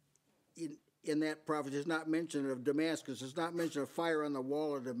in that prophecy. It's not mentioned of Damascus. It's not mentioned a fire on the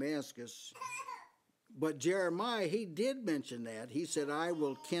wall of Damascus. But Jeremiah, he did mention that. He said, I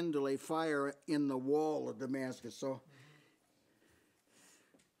will kindle a fire in the wall of Damascus. So,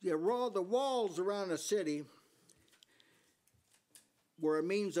 yeah, the walls around a city were a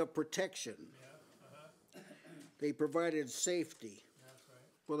means of protection. They provided safety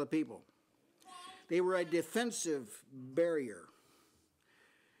for the people. They were a defensive barrier.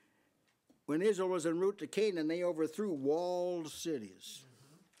 When Israel was en route to Canaan, they overthrew walled cities.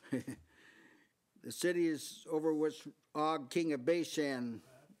 The cities over which Og, king of Bashan,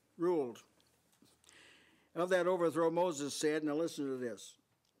 ruled. Of that overthrow, Moses said, now listen to this.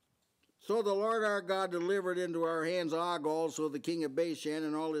 So the Lord our God delivered into our hands Og also, the king of Bashan,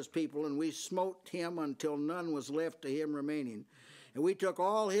 and all his people, and we smote him until none was left to him remaining. And we took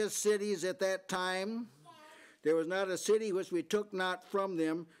all his cities at that time. There was not a city which we took not from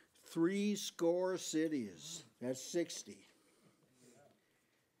them. 80 cities. That's 60.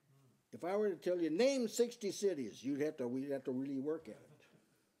 If I were to tell you, name 60 cities, we'd have to really work at it.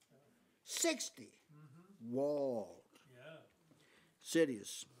 60 walled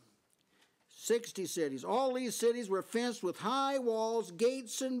cities. 60 cities. All these cities were fenced with high walls,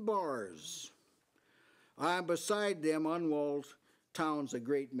 gates, and bars. And beside them, unwalled towns a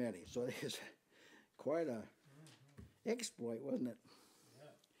great many. So it's quite a exploit, wasn't it?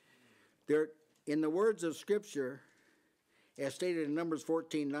 There, in the words of Scripture, as stated in Numbers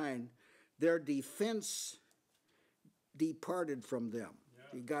 14:9, their defense departed from them.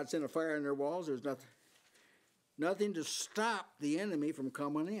 God sent a fire in their walls. There's nothing to stop the enemy from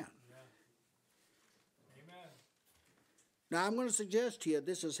coming in. Now, I'm going to suggest to you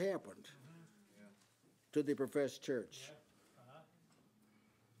this has happened to the professed church.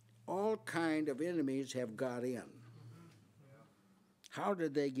 All kind of enemies have got in. How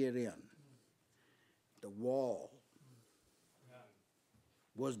did they get in? The wall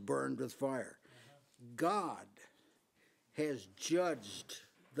was burned with fire. God has judged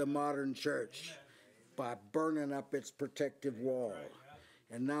the modern church by burning up its protective wall.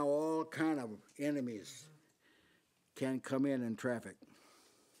 And now all kind of enemies can come in and traffic.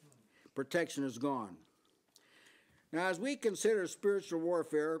 Protection is gone. Now, as we consider spiritual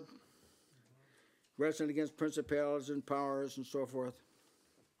warfare, wrestling against principalities and powers and so forth,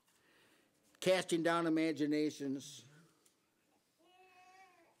 casting down imaginations,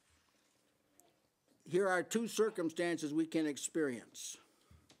 here are two circumstances we can experience.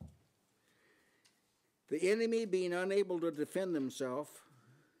 The enemy being unable to defend himself,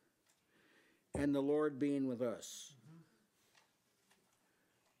 and the Lord being with us.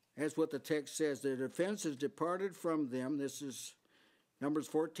 That's what the text says. Their defense has departed from them. This is Numbers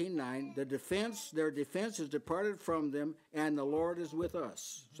 14:9. Their defense has departed from them, and the Lord is with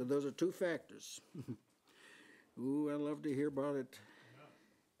us. So those are two factors. Ooh, I love to hear about it.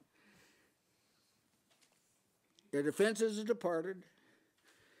 Their defenses have departed,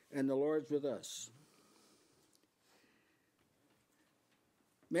 and the Lord's with us.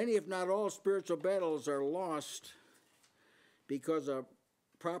 Many, if not all, spiritual battles are lost because a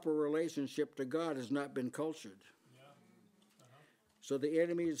proper relationship to God has not been cultured. So the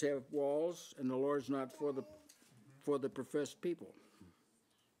enemies have walls, and the Lord's not for the professed people.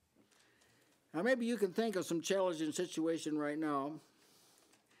 Now maybe you can think of some challenging situation right now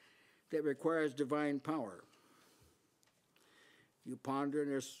that requires divine power. You ponder,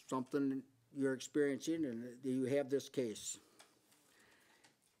 and there's something you're experiencing, and you have this case.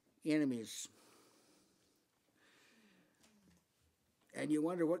 Enemies. And you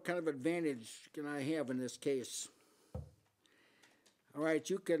wonder, what kind of advantage can I have in this case? All right,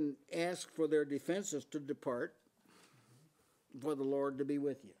 you can ask for their defenses to depart, for the Lord to be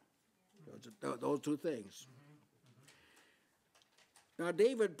with you. Those two things. Now,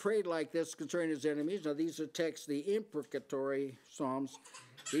 David prayed like this concerning his enemies. Now, these are texts, the imprecatory Psalms.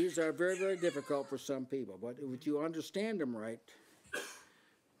 These are very, very difficult for some people, but if you understand them right,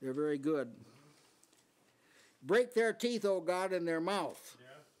 they're very good. Break their teeth, O God, in their mouth. Yeah,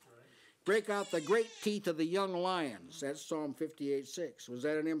 right. Break out the great teeth of the young lions. That's Psalm 58:6. Was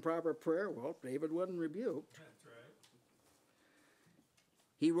that an improper prayer? Well, David wasn't rebuked. That's right.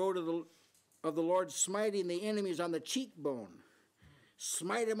 He wrote of the Lord smiting the enemies on the cheekbone.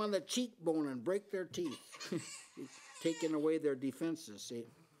 Smite them on the cheekbone and break their teeth. Taking away their defenses, see.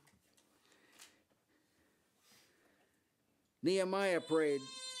 Nehemiah prayed,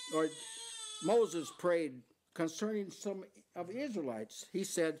 or Moses prayed concerning some of the Israelites. He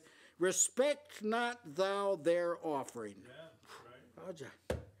said, respect not thou their offering. Yeah, right.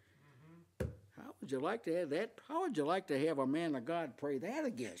 How would you like to have that? How would you like to have a man of God pray that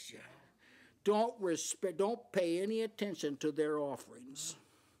against you? Don't pay any attention to their offerings.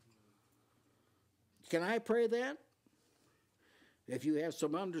 Can I pray that? If you have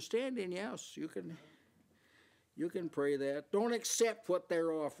some understanding, yes, you can pray that. Don't accept what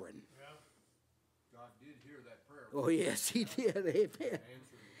they're offering. Yeah. God did hear that prayer. Oh, yes, he did. Amen.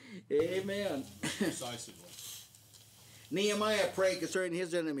 Amen. Decisively. Nehemiah prayed concerning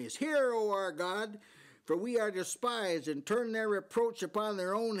his enemies. Hear, O our God, for we are despised, and turn their reproach upon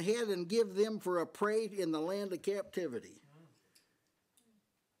their own head, and give them for a prey in the land of captivity.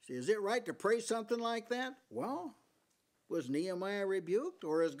 See, is it right to pray something like that? Well, was Nehemiah rebuked,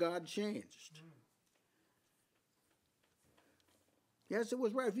 or has God changed? Yes, it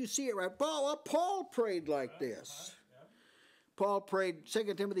was right. If you see it right, Paul prayed like this. Paul prayed,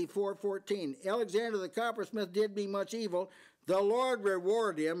 2 Timothy 4:14. Alexander the coppersmith did me much evil. The Lord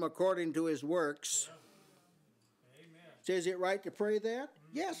reward him according to his works. Amen. So is it right to pray that?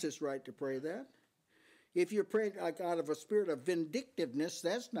 Yes, it's right to pray that. If you're praying like out of a spirit of vindictiveness,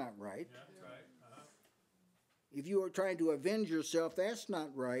 that's not right. Yeah, that's right. If you are trying to avenge yourself, that's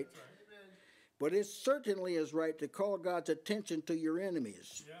not right. That's right. But it certainly is right to call God's attention to your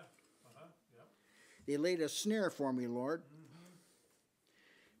enemies. Yeah. They laid a snare for me, Lord.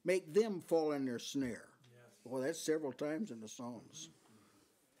 Make them fall in their snare. Yes. Well, that's several times in the Psalms.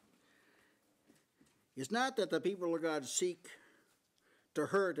 It's not that the people of God seek to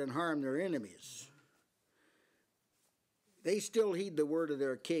hurt and harm their enemies. They still heed the word of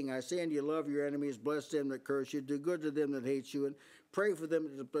their king. I say unto you, love your enemies, bless them that curse you, do good to them that hate you, and pray for them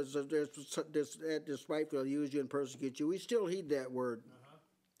that despitefully use you and persecute you. We still heed that word.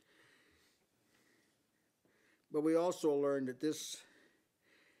 But we also learn that this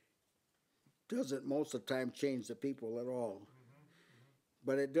doesn't most of the time change the people at all.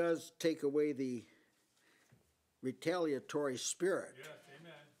 But it does take away the retaliatory spirit Yes,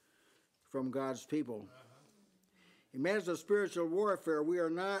 amen. from God's people. In matters of spiritual warfare, we are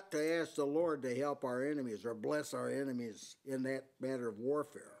not to ask the Lord to help our enemies or bless our enemies in that matter of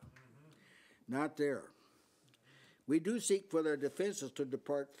warfare. Not there. We do seek for their defenses to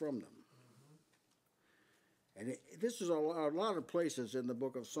depart from them. And this is a lot of places in the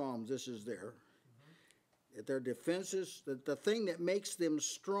book of Psalms, this is there. That their defenses, that the thing that makes them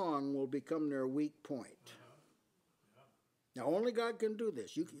strong will become their weak point. Now, only God can do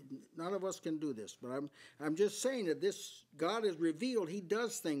this. None of us can do this. But I'm just saying that this, God has revealed He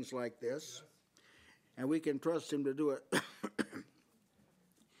does things like this. And we can trust Him to do it.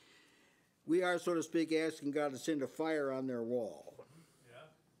 We are, so to speak, asking God to send a fire on their wall.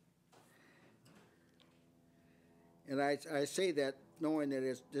 And I say that knowing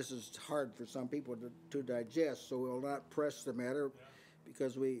that this is hard for some people to digest, so we'll not press the matter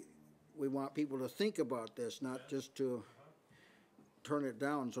because we want people to think about this, not just to turn it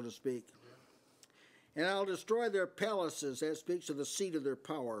down, so to speak. And I'll destroy their palaces. That speaks of the seat of their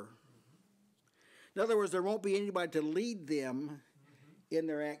power. In other words, there won't be anybody to lead them in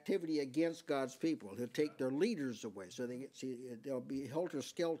their activity against God's people. He'll take their leaders away, so they'll be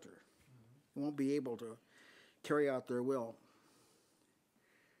helter-skelter. They won't be able to carry out their will.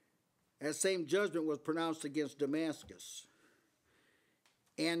 That same judgment was pronounced against Damascus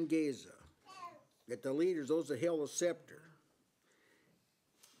and Gaza. That the leaders, those that held the scepter,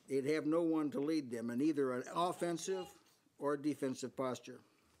 they'd have no one to lead them in either an offensive or defensive posture.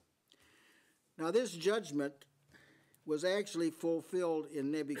 Now, this judgment was actually fulfilled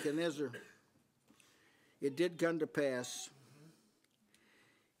in Nebuchadnezzar. It did come to pass.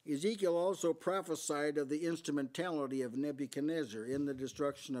 Ezekiel also prophesied of the instrumentality of Nebuchadnezzar in the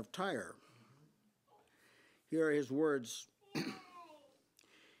destruction of Tyre. Here are his words.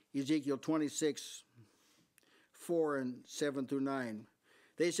 Ezekiel 26, 4 and 7 through 9.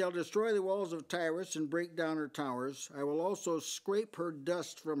 They shall destroy the walls of Tyrus and break down her towers. I will also scrape her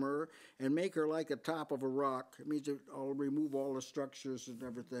dust from her and make her like a top of a rock. It means I'll remove all the structures and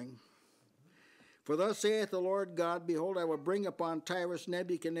everything. For thus saith the Lord God, behold, I will bring upon Tyrus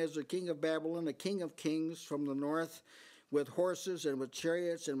Nebuchadnezzar, king of Babylon, a king of kings from the north, with horses and with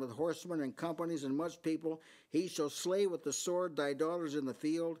chariots and with horsemen and companies and much people. He shall slay with the sword thy daughters in the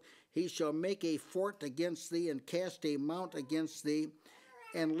field. He shall make a fort against thee and cast a mount against thee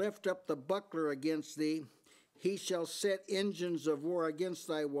and lift up the buckler against thee. He shall set engines of war against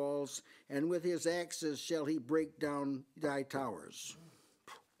thy walls, and with his axes shall he break down thy towers.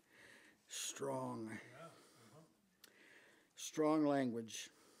 Strong. Strong language.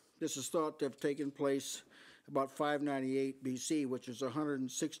 This is thought to have taken place about 598 BC, which is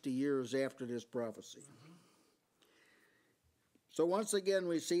 160 years after this prophecy. So once again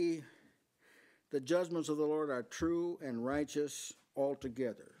we see the judgments of the Lord are true and righteous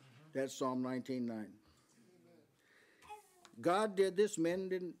altogether. That's Psalm 19:9. God did this.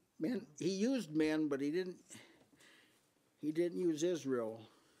 He used men, but he didn't use Israel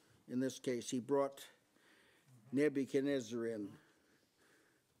in this case. He brought Nebuchadnezzar in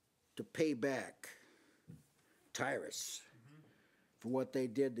to pay back Tyrus for what they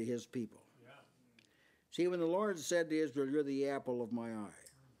did to his people. Yeah. See, when the Lord said to Israel, you're the apple of my eye,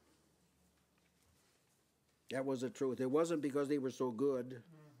 that was the truth. It wasn't because they were so good,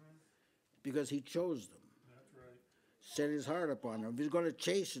 because he chose them. That's right. Set his heart upon them. If he's going to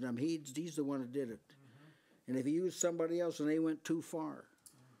chasten them, he's the one that did it. And if he used somebody else and they went too far,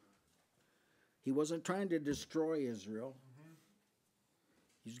 he wasn't trying to destroy Israel.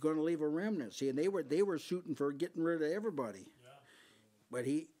 He's going to leave a remnant. See, and they were shooting for getting rid of everybody. Yeah. But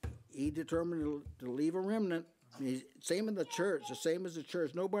he determined to leave a remnant. Same in the church, the same as the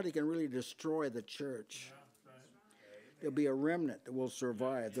church. Nobody can really destroy the church. Yeah. Right. There'll be a remnant that will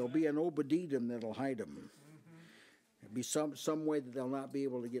survive. There'll be an Obed-Edom that'll hide them. There'll be some way that they'll not be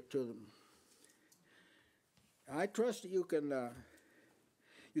able to get to them. I trust that you can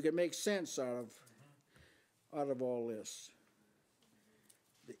make sense out of all this.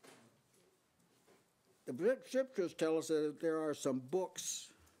 The scriptures tell us that there are some books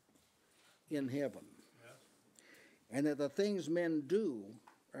in heaven, Yes. and that the things men do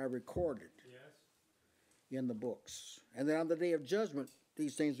are recorded Yes. in the books. And then on the day of judgment,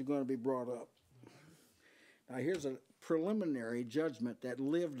 these things are going to be brought up. Now, here's a preliminary judgment that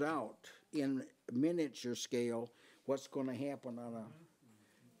lived out in miniature scale what's going to happen on a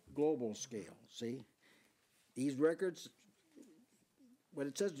global scale. See? These records, when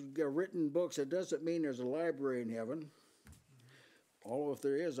it says you've got written books, it doesn't mean there's a library in heaven. Although if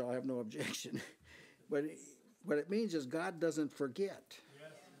there is, I'll have no objection. But what it means is God doesn't forget.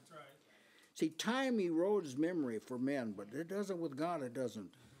 Yes, that's right. See, time erodes memory for men, but it doesn't with God, it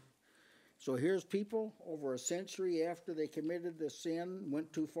doesn't. So here's people over a century after they committed the sin,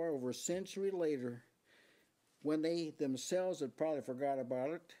 went too far, over a century later, when they themselves had probably forgot about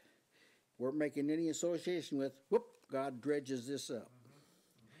it, weren't making any association with, whoop, God dredges this up.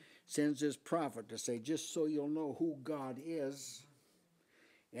 Sends his prophet to say, just so you'll know who God is,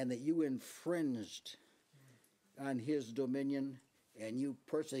 and that you infringed on his dominion, and you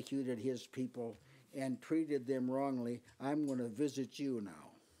persecuted his people, and treated them wrongly, I'm going to visit you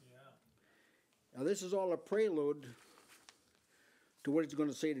now. Yeah. Now, this is all a prelude to what he's going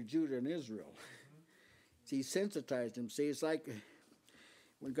to say to Judah and Israel. See, he sensitized them. See, it's like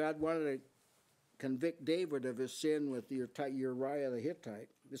when God wanted to convict David of his sin with Uriah the Hittite.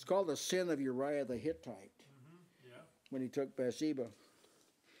 It's called the sin of Uriah the Hittite. Yeah. When he took Bathsheba.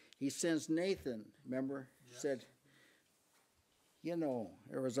 He sends Nathan, remember, said, you know,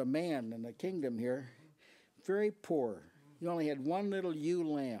 there was a man in the kingdom here, very poor. He only had one little ewe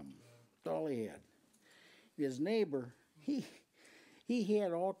lamb. That's all he had. His neighbor, he he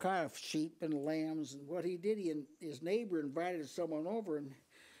had all kind of sheep and lambs, and what he did, his neighbor invited someone over and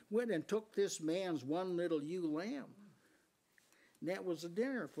went and took this man's one little ewe lamb. And that was the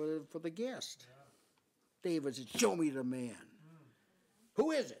dinner for the guest. David said, "Show me the man."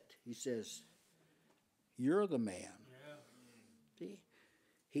 "Who is it?" He says, "You're the man." See?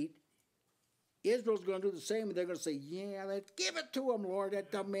 Israel's going to do the same, and they're going to say, "Yeah, give it to him, Lord.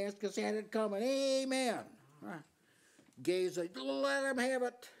 That Damascus had it coming. Amen." Gaze, let him have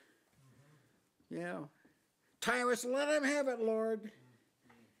it. Yeah. Tyrus, let him have it, Lord.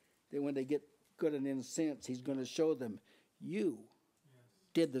 Then when they get good and incensed, he's going to show them, you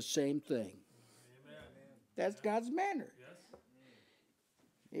did the same thing. Amen. That's God's manner. Yes.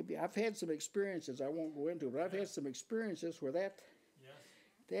 Maybe I've had some experiences, I won't go into it, but I've had some experiences where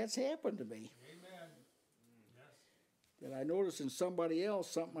that's happened to me. Amen. That I notice in somebody else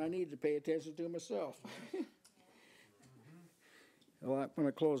something I need to pay attention to myself. Well, I'm going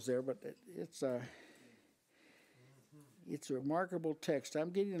to close there, but it's a remarkable text.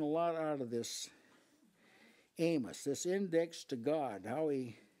 I'm getting a lot out of this Amos, this index to God,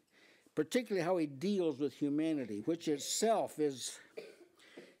 particularly how he deals with humanity, which itself is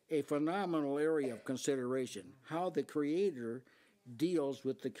a phenomenal area of consideration, how the Creator deals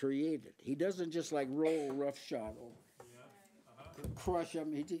with the created. He doesn't just like roll roughshod over, crush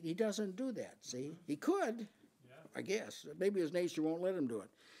them. He doesn't do that, see? He could. I guess. Maybe his nature won't let him do it.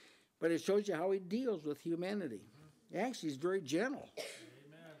 But it shows you how he deals with humanity. Actually, he's very gentle.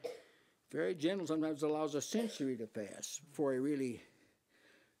 Amen. Very gentle. Sometimes allows a century to pass before he really...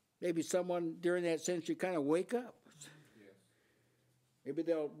 Maybe someone during that century kind of wake up. Maybe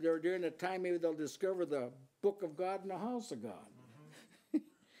during that time, maybe they'll discover the book of God and the house of God.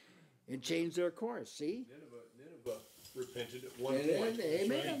 And change their course, see? Nineveh repented at one point.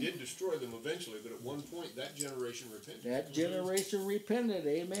 Amen. He did destroy them eventually, but at one point that generation repented. That generation repented,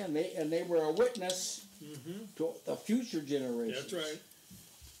 amen. They were a witness to the future generations.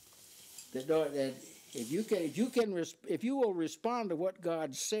 That's right. That if you will respond to what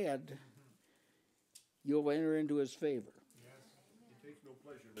God said, you'll enter into His favor. He takes no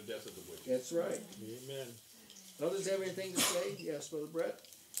pleasure in the death of the wicked. That's right. Amen. Others have anything to say? Yes, Brother Brett.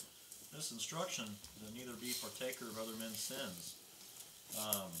 This instruction to neither be partaker of other men's sins.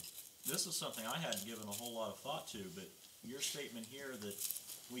 This is something I hadn't given a whole lot of thought to, but your statement here that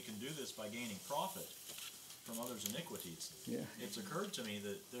we can do this by gaining profit from others' iniquities. Yeah. It's occurred to me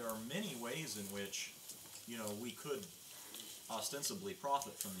that there are many ways in which, we could ostensibly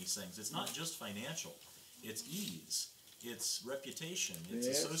profit from these things. It's not just financial. It's ease. It's reputation. It's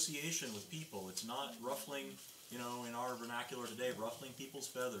association with people. It's not ruffling, in our vernacular today, ruffling people's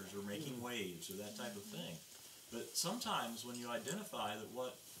feathers or making waves or that type of thing. But sometimes when you identify that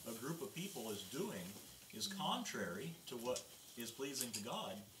what a group of people is doing is contrary to what is pleasing to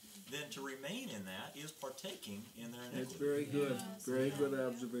God, then to remain in that is partaking in their iniquity. That's very good. Very good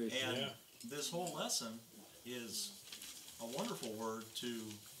observation. And this whole lesson is a wonderful word to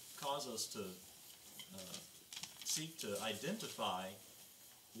cause us to seek to identify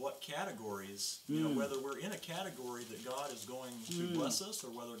what categories, whether we're in a category that God is going to bless us or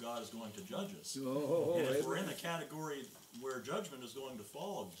whether God is going to judge us. And if we're in a category where judgment is going to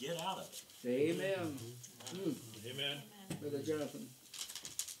fall, get out of it. Amen. Amen. Brother Jonathan.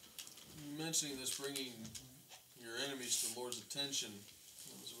 Mentioning this, bringing your enemies to the Lord's attention,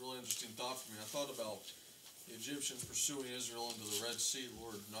 it was a really interesting thought for me. I thought about the Egyptians pursuing Israel into the Red Sea. The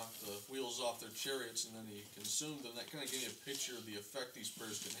Lord knocked the wheels off their chariots and then He consumed them. That kind of gave me a picture of the effect these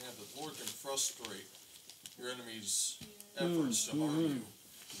prayers can have. That the Lord can frustrate your enemy's efforts to harm you.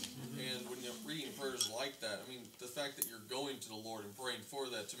 And when you're reading prayers like that, the fact that you're going to the Lord and praying for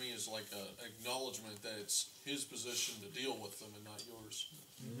that, to me, is like an acknowledgement that it's His position to deal with them and not yours.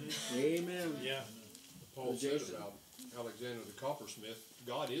 Amen. Yeah. Paul said about Alexander the coppersmith,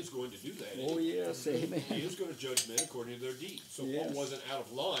 God is going to do that. Oh, yes. Amen. He is going to judge men according to their deeds. So Paul wasn't out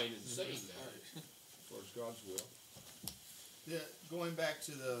of line in saying that, as far as God's will. Yeah, going back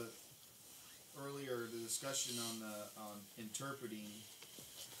to the discussion on interpreting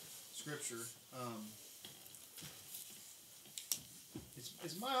Scripture,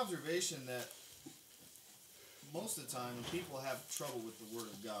 it's my observation that most of the time when people have trouble with the Word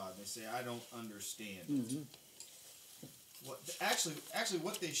of God, they say, "I don't understand it."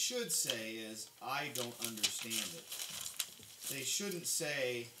 What they should say is, "I don't understand it." They shouldn't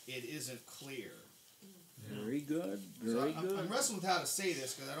say, "It isn't clear." Very good. Very good. I'm wrestling with how to say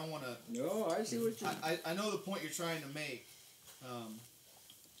this because I don't want to. No, I see what you're. I know the point you're trying to make.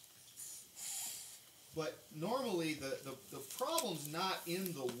 But normally the problem's not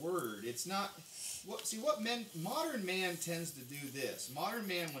in the word. It's not modern man tends to do this. Modern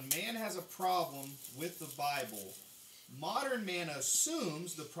man, when man has a problem with the Bible, modern man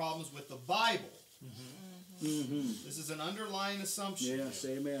assumes the problems with the Bible. This is an underlying assumption. Yes,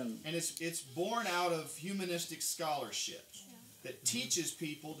 amen. And it's born out of humanistic scholarship that teaches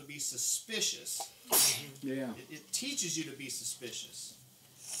people to be suspicious. Yeah. It teaches you to be suspicious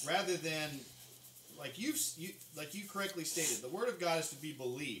rather than, like you correctly stated, the Word of God is to be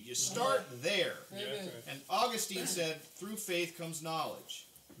believed. You start there. And Augustine said, through faith comes knowledge.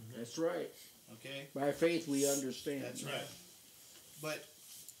 That's right. Okay? By faith we understand. That's right. But,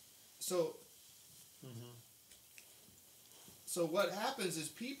 so what happens is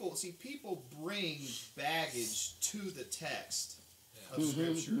people bring baggage to the text of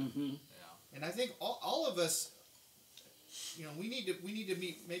Scripture. And I think all of us, we need to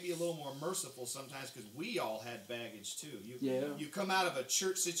be maybe a little more merciful sometimes, because we all had baggage too. You come out of a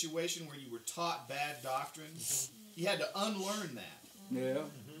church situation where you were taught bad doctrine. You had to unlearn that. Yeah.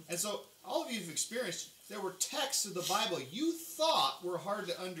 And so all of you have experienced, there were texts of the Bible you thought were hard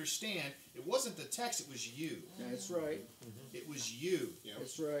to understand. It wasn't the text, it was you. That's right. It was you.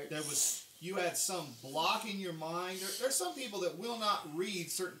 That's right. You had some block in your mind. There's some people that will not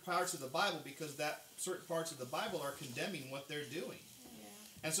read certain parts of the Bible because that certain parts of the Bible are condemning what they're doing.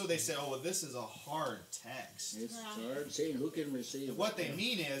 And so they say, oh, well, this is a hard text. It's hard saying who can receive it. What they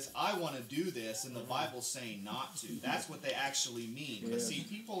mean is, I want to do this, and the Bible's saying not to. That's what they actually mean. But see,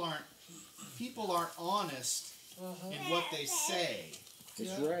 people aren't honest in what they say.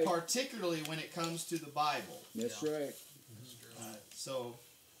 That's right. Particularly when it comes to the Bible. That's right. So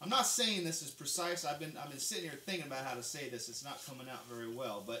I'm not saying this is precise. I've been sitting here thinking about how to say this. It's not coming out very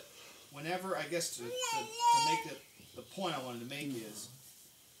well. But whenever, I guess to make the point I wanted to make is,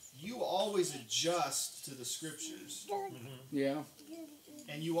 you always adjust to the Scriptures. Yeah.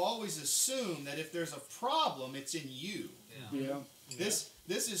 And you always assume that if there's a problem, it's in you. Yeah. This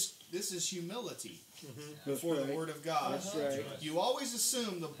is humility before the Word of God. That's right. You always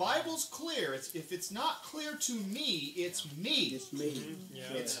assume the Bible's clear. If it's not clear to me, it's me. It's me.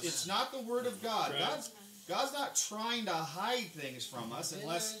 It's not the Word of God. God's not trying to hide things from us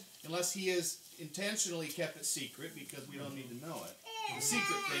unless He has intentionally kept it secret, because we don't need to know it. The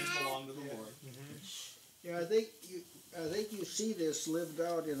secret things belong to the Lord. Yeah, I think you see this lived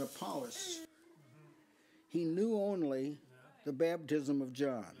out in Apollos. He knew only the baptism of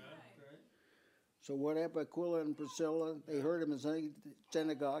John. So what happened? Aquila and Priscilla, they heard him in the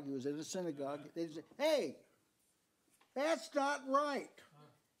synagogue. He was in a synagogue. They said, "Hey, that's not right."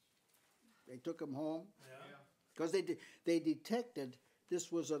 They took him home because they detected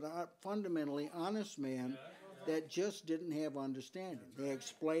this was a fundamentally honest man that just didn't have understanding. They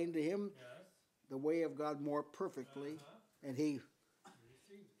explained to him the way of God more perfectly, and he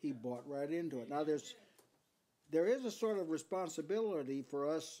bought right into it. Now there is a sort of responsibility for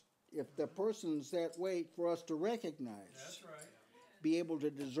us, if the person's that way, for us to recognize, be able to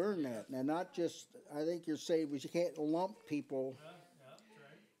discern that. Now, not just, I think you're saying we can't lump people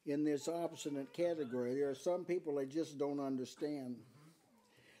in this obstinate category. There are some people that just don't understand.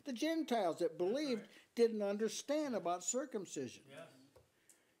 The Gentiles that believed didn't understand about circumcision.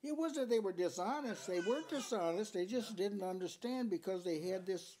 It wasn't they were dishonest. They weren't dishonest. They just didn't understand because they had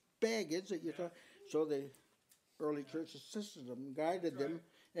this baggage that you thought. So the early church assisted them, guided them.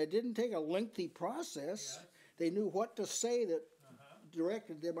 It didn't take a lengthy process. They knew what to say that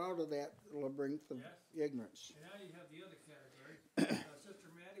directed them out of that labyrinth of ignorance. And now you have the other category. Sister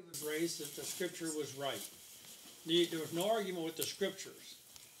Maddie was raised that the Scripture was right. There was no argument with the Scriptures.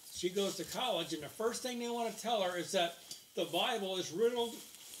 She goes to college, and the first thing they want to tell her is that the Bible is riddled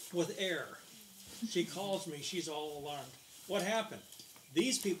with error. She calls me. She's all alarmed. What happened?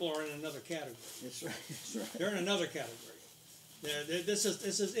 These people are in another category. That's right. That's right. They're in another category. This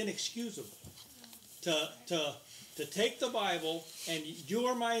is inexcusable. To take the Bible, and you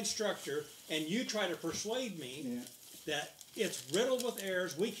are my instructor, and you try to persuade me that it's riddled with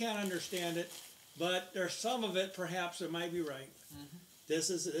errors, we can't understand it, but there's some of it perhaps that might be right. This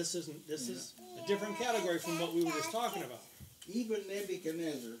is a different category from what we were just talking about. Even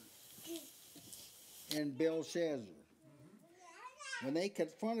Nebuchadnezzar and Belshazzar, when they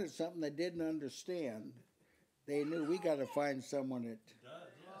confronted something they didn't understand, they knew we got to find someone that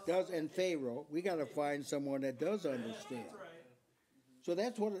does. And Pharaoh, we got to find someone that does understand. So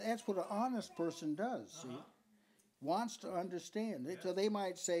that's what an honest person does. See, wants to understand. So they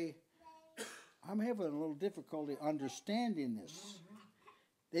might say, "I'm having a little difficulty understanding this."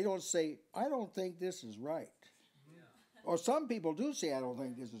 They don't say, "I don't think this is right." Or some people do say, "I don't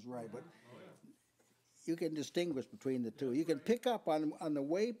think this is right," but you can distinguish between the two. You can pick up on the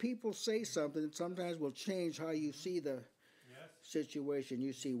way people say something. It sometimes will change how you see the situation.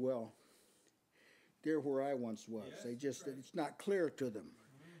 You see, well, they're where I once was. They just, it's not clear to them.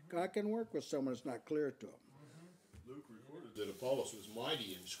 God can work with someone that's not clear to them. Luke recorded that Apollos was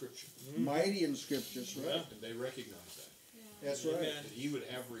mighty in Scripture. Mighty in Scriptures, right? And they recognized that. That's right. That he would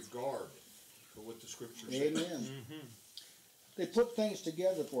have regard for what the Scriptures say. Amen. They put things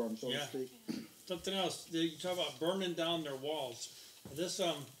together for him, so to speak. Something else. You talk about burning down their walls.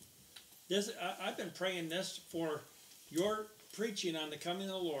 I've been praying this for your preaching on the coming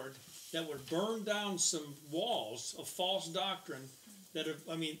of the Lord, that would burn down some walls of false doctrine. That have,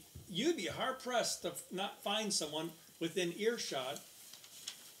 I mean, you'd be hard pressed to not find someone within earshot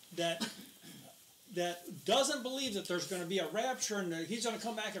that doesn't believe that there's going to be a rapture and that he's going to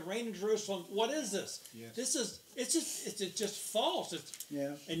come back and reign in Jerusalem. What is this? Yes. It's just false.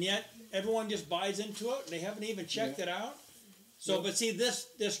 And yet everyone just buys into it. They haven't even checked it out. So, but see,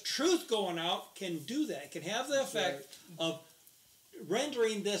 this truth going out can do that. It can have the effect of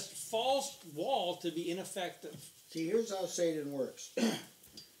rendering this false wall to be ineffective. See, here's how Satan works.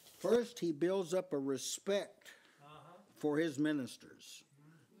 First, he builds up a respect for his ministers.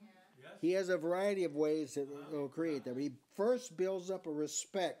 He has a variety of ways that he'll create them. He first builds up a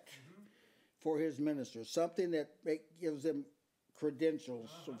respect for his ministers, something that gives them credentials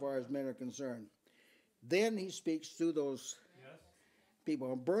so far as men are concerned. Then he speaks through those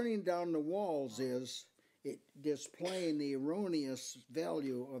people. And burning down the walls is displaying the erroneous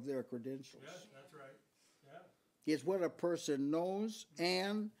value of their credentials. Yes, that's right. It's what a person knows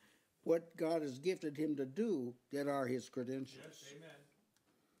and what God has gifted him to do that are his credentials. Yes, amen.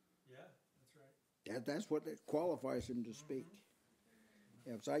 Yeah, that's right. That's what qualifies him to speak.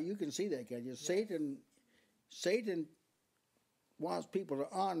 Yeah, so you can see that, can't you? Satan wants people to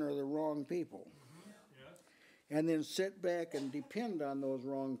honor the wrong people. And then sit back and depend on those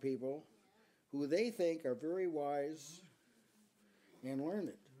wrong people who they think are very wise and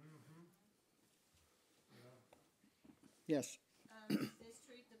learned. Yes. This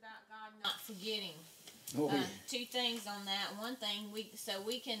truth about God not forgetting. Oh, Two things on that. One thing, we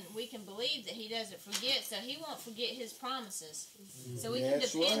can believe that He doesn't forget, so He won't forget His promises. So we can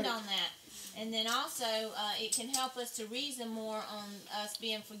depend on that. And then also, it can help us to reason more on us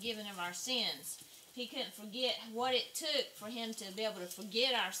being forgiven of our sins. He couldn't forget what it took for Him to be able to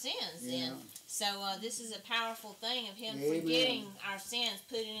forget our sins then. So this is a powerful thing of Him forgetting our sins,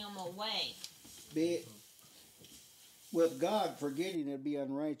 putting them away. With God, forgetting it be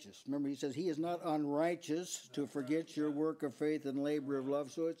unrighteous. Remember, he says, He is not unrighteous to forget your work of faith and labor of love.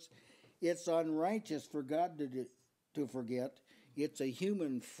 So it's unrighteous for God to forget. It's a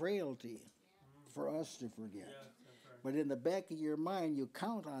human frailty for us to forget. But in the back of your mind, you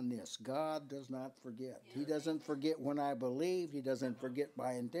count on this. God does not forget. He doesn't forget when I believe. He doesn't forget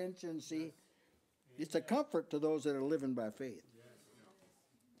my intention. See, it's a comfort to those that are living by faith.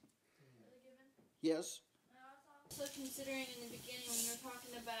 Yes? Also considering in the beginning when you were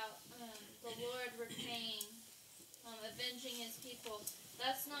talking about the Lord repaying, avenging His people,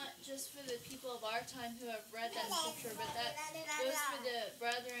 that's not just for the people of our time who have read that scripture, but that goes for the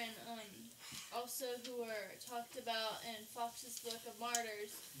brethren also who were talked about in Fox's Book of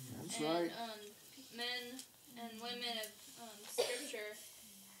Martyrs. That's and, right. Men and women of scripture.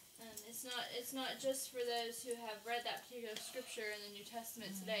 It's not just for those who have read that particular scripture in the New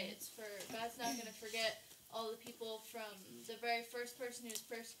Testament today. It's for God's not going to forget all the people from the very first person who was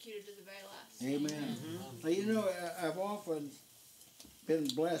persecuted to the very last. Amen. You know, I've often been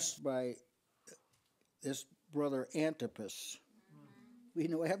blessed by this brother Antipas. We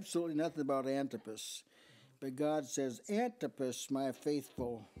know absolutely nothing about Antipas, but God says, Antipas, my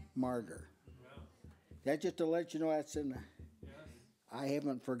faithful martyr. That's just to let you know that's in. I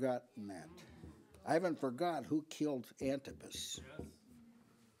haven't forgotten that. I haven't forgot who killed Antipas.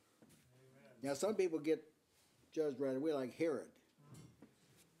 Now, some people get judged right away, like Herod.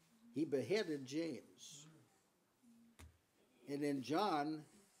 He beheaded James. And then John,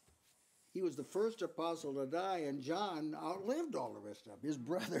 he was the first apostle to die, and John outlived all the rest of them, his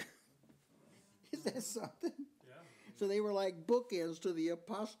brother. Is that something? Yeah. So they were like bookends to the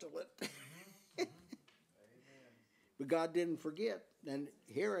apostolate. But God didn't forget. And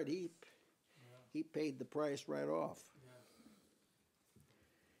Herod, he paid the price right off.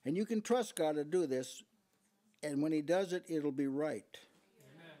 And you can trust God to do this, and when He does it, it'll be right.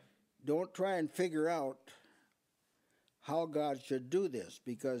 Amen. Don't try and figure out how God should do this,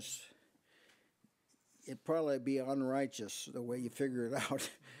 because it'd probably be unrighteous the way you figure it out.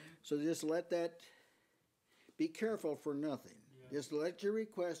 So just let that, be careful for nothing. Just let your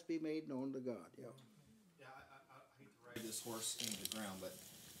request be made known to God. ride this horse into the ground, but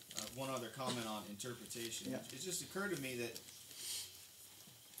one other comment on interpretation. Yeah. It just occurred to me that,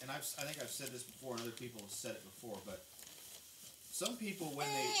 and I think I've said this before, and other people have said it before, but some people, when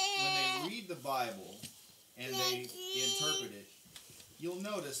they read the Bible and they interpret it, you'll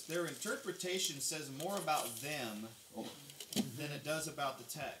notice their interpretation says more about them than it does about the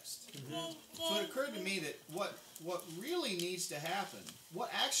text. So it occurred to me that what really needs to happen, what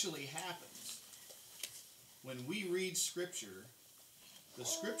actually happens when we read Scripture, the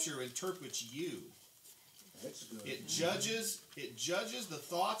Scripture interprets you. That's good. It judges the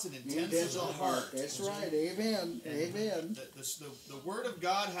thoughts and intents of the heart. That's right. Amen. Amen. The Word of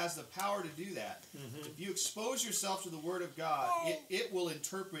God has the power to do that. If you expose yourself to the Word of God, it will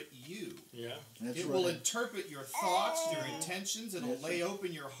interpret you. Yeah. That's It right. will interpret your thoughts, your intentions. It'll lay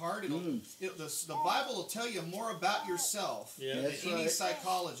open your heart. The Bible will tell you more about yourself than That's any right.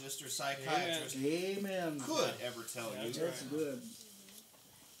 psychologist or psychiatrist Amen. could ever tell you. That's good.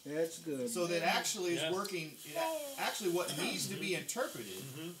 That's good. So that actually is working. Actually, what needs to be interpreted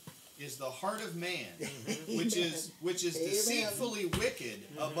is the heart of man, which is deceitfully wicked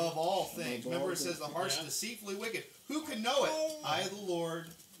above all things. Remember, it says the heart's deceitfully wicked. Who can know it? I, the Lord.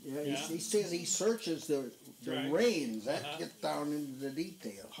 Yeah, he says he searches the reins. That gets down into the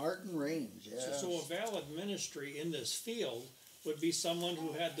detail. Heart and reins. Yeah. So a valid ministry in this field would be someone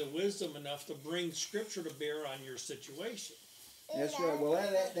who had the wisdom enough to bring Scripture to bear on your situation. That's right. Well,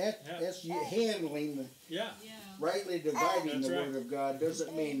 that's you handling the rightly dividing That's the right. Word of God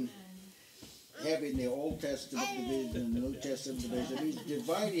doesn't mean having the Old Testament division and the New Testament division. He's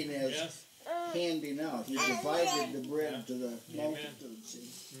dividing as handing out. He divided the bread to the multitude. See,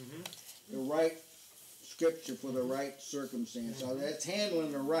 the right Scripture for the right circumstance. So that's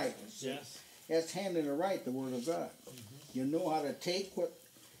handling the right. That's handling the right, the Word of God. You know how to take what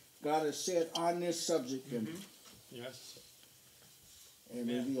God has said on this subject and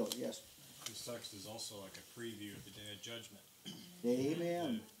reveal it. Yes. This text is also like a preview of the day of judgment.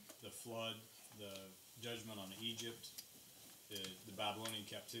 Amen. The flood, the judgment on Egypt, the Babylonian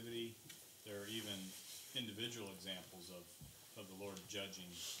captivity. There are even individual examples of the Lord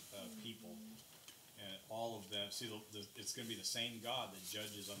judging people. And all of them, see, it's going to be the same God that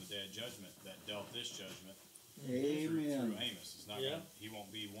judges on the day of judgment that dealt this judgment through Amos. It's not gonna, he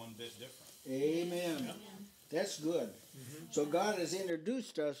won't be one bit different. Amen. That's good. So God has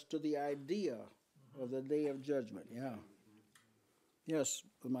introduced us to the idea of the day of judgment. Yeah. Yes,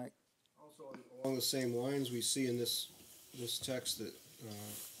 Mike. Also, along the same lines, we see in this text that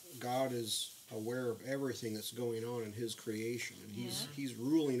God is aware of everything that's going on in His creation, and He's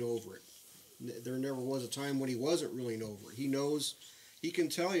ruling over it. There never was a time when He wasn't ruling over it. He knows. He can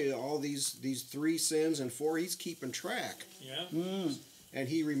tell you all these 3 sins and 4. He's keeping track. And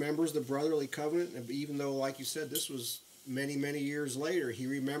He remembers the brotherly covenant, and even though, like you said, this was many, many years later, He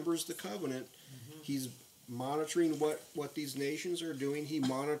remembers the covenant. He's monitoring what these nations are doing. He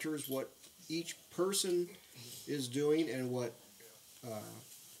monitors what each person is doing and what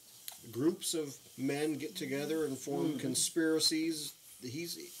groups of men get together and form conspiracies.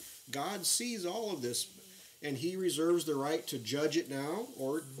 God sees all of this, and He reserves the right to judge it now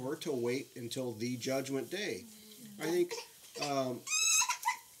or to wait until the judgment day. I think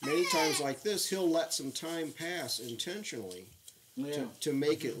many times like this, He'll let some time pass intentionally to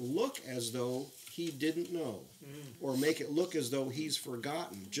make it look as though He didn't know, or make it look as though He's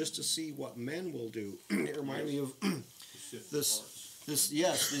forgotten, just to see what men will do. It reminds me of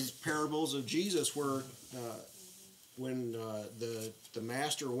these parables of Jesus where when the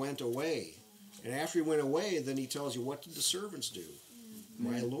master went away, and after he went away, then He tells you, what did the servants do?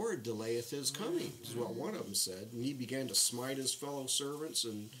 My Lord delayeth His coming, is what one of them said, and he began to smite his fellow servants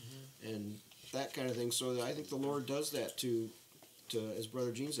and that kind of thing. So I think the Lord does that to as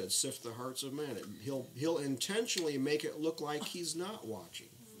Brother Gene said, sift the hearts of men. He'll intentionally make it look like He's not watching.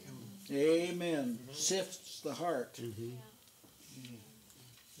 Amen. Sifts the heart.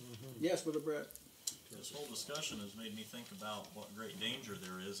 Yes, Brother Brett. This whole discussion has made me think about what great danger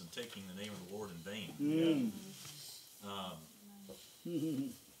there is in taking the name of the Lord in vain.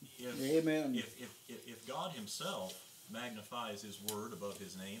 Amen. If God Himself magnifies His word above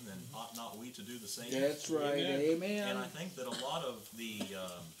His name, then ought not we to do the same? That's right. Amen. And I think that a lot of the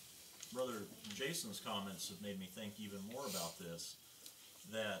Brother Jason's comments have made me think even more about this,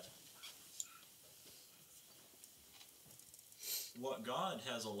 that what God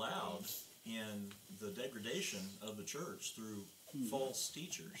has allowed in the degradation of the church through false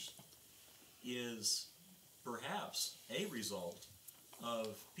teachers is perhaps a result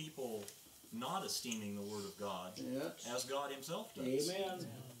of people not esteeming the Word of God as God Himself does. Amen.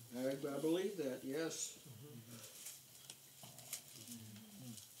 I believe that, yes.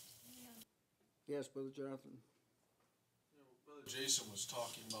 Yes, Brother Jonathan. Brother Jason was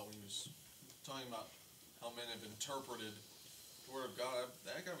talking about when he was talking about how men have interpreted the Word of God.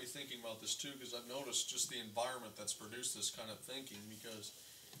 That got me thinking about this too, because I've noticed just the environment that's produced this kind of thinking, because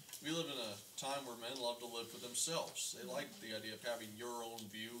we live in a time where men love to live for themselves. They like the idea of having your own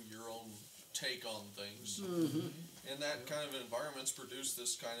view, your own take on things. And that kind of environment's produced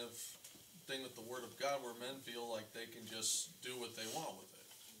this kind of thing with the Word of God, where men feel like they can just do what they want with it.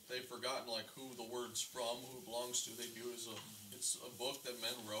 They've forgotten like who the word's from, who it belongs to. They view it as it's a book that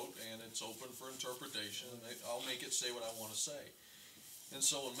men wrote, and it's open for interpretation. And I'll make it say what I want to say. And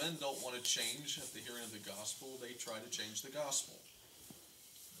so when men don't want to change at the hearing of the gospel, they try to change the gospel.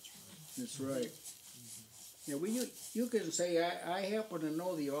 That's right. Yeah, well, you can say, I happen to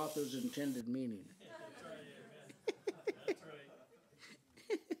know the author's intended meaning. That's right.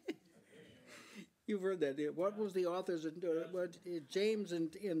 You've heard that. What was the author's James'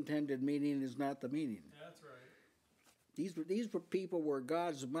 intended meaning is not the meaning. That's right. These people were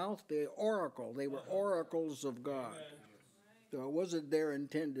God's mouth, the oracle. They were oracles of God. Amen. So it wasn't their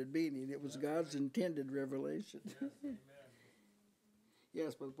intended meaning. It was God's intended revelation. Yes, amen.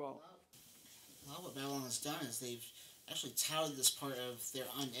 Yes, Brother Paul. Well, what Babylon has done is they've actually touted this part of their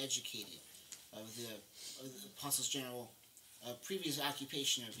uneducated, of the Apostles' General previous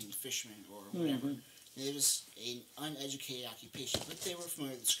occupation of being fishermen or whatever. It was an uneducated occupation, but they were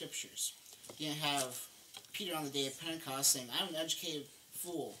familiar with the Scriptures. You didn't have Peter on the day of Pentecost saying, "I'm an educated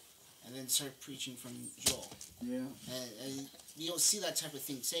fool," and then start preaching from Joel. Yeah. And you don't see that type of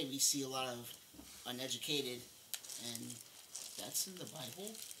thing today. We see a lot of uneducated, and that's in the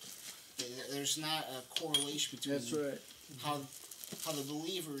Bible. There's not a correlation between That's right. how the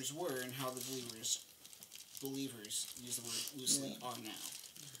believers were and how the believers use the word loosely are now.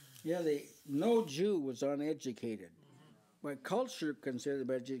 Yeah, no Jew was uneducated. By culture considered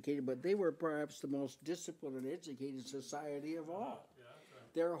them educated, but they were perhaps the most disciplined and educated society of all.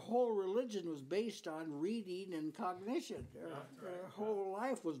 Their whole religion was based on reading and cognition. Their whole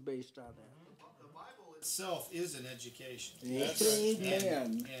life was based on that. The Bible itself is an education.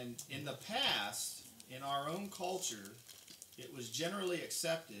 Amen. And in the past, in our own culture, it was generally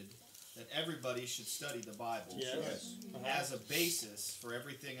accepted that everybody should study the Bible as a basis for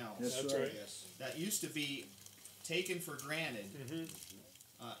everything else. That's right. That used to be taken for granted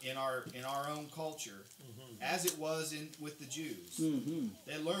in our own culture, as it was with the Jews.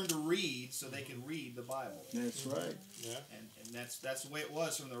 They learned to read so they could read the Bible. That's right. Yeah. And that's the way it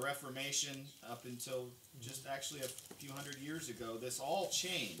was from the Reformation up until just actually a few hundred years ago. This all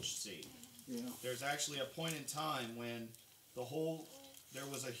changed, see. Yeah. There's actually a point in time when there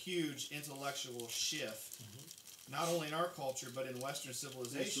was a huge intellectual shift, not only in our culture, but in Western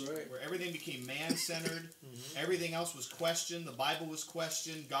civilization, That's right. where everything became man-centered, everything else was questioned, the Bible was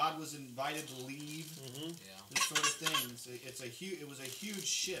questioned, God was invited to leave, this sort of thing. It was a huge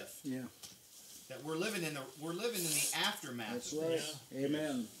shift. Yeah. That we're living in the aftermath. That's of right. this.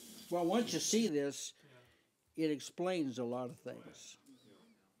 Amen. Well, once you see this, it explains a lot of things.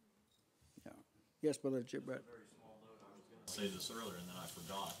 Yeah. Yes, Brother Chibret. Say this earlier and then I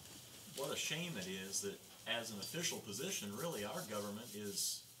forgot. What a shame it is that as an official position, really our government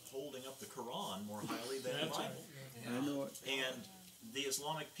is holding up the Quran more highly than the Bible. I know it. And the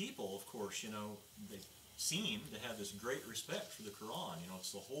Islamic people, of course, they seem to have this great respect for the Quran.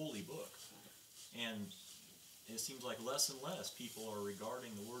 It's the holy book. And it seems like less and less people are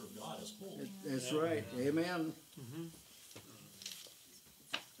regarding the Word of God as holy. That's right. Amen.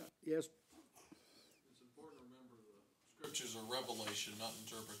 Yes. It's important to remember the Scriptures are revelation, not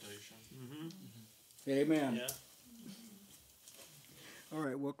interpretation. Amen. Yeah. All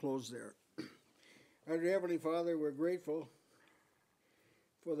right, we'll close there. Our dear Heavenly Father, we're grateful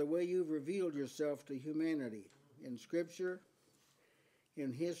for the way you've revealed yourself to humanity in Scripture,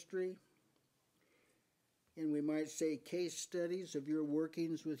 in history, and we might say case studies of your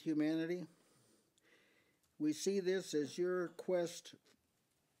workings with humanity. We see this as your quest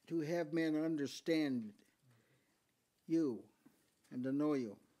to have men understand you and to know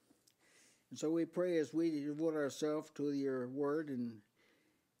you. And so we pray as we devote ourselves to your word and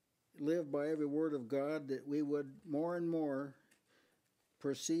live by every word of God, that we would more and more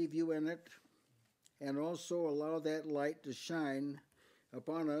perceive you in it, and also allow that light to shine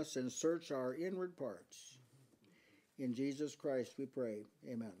upon us and search our inward parts. In Jesus Christ we pray.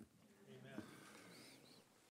 Amen.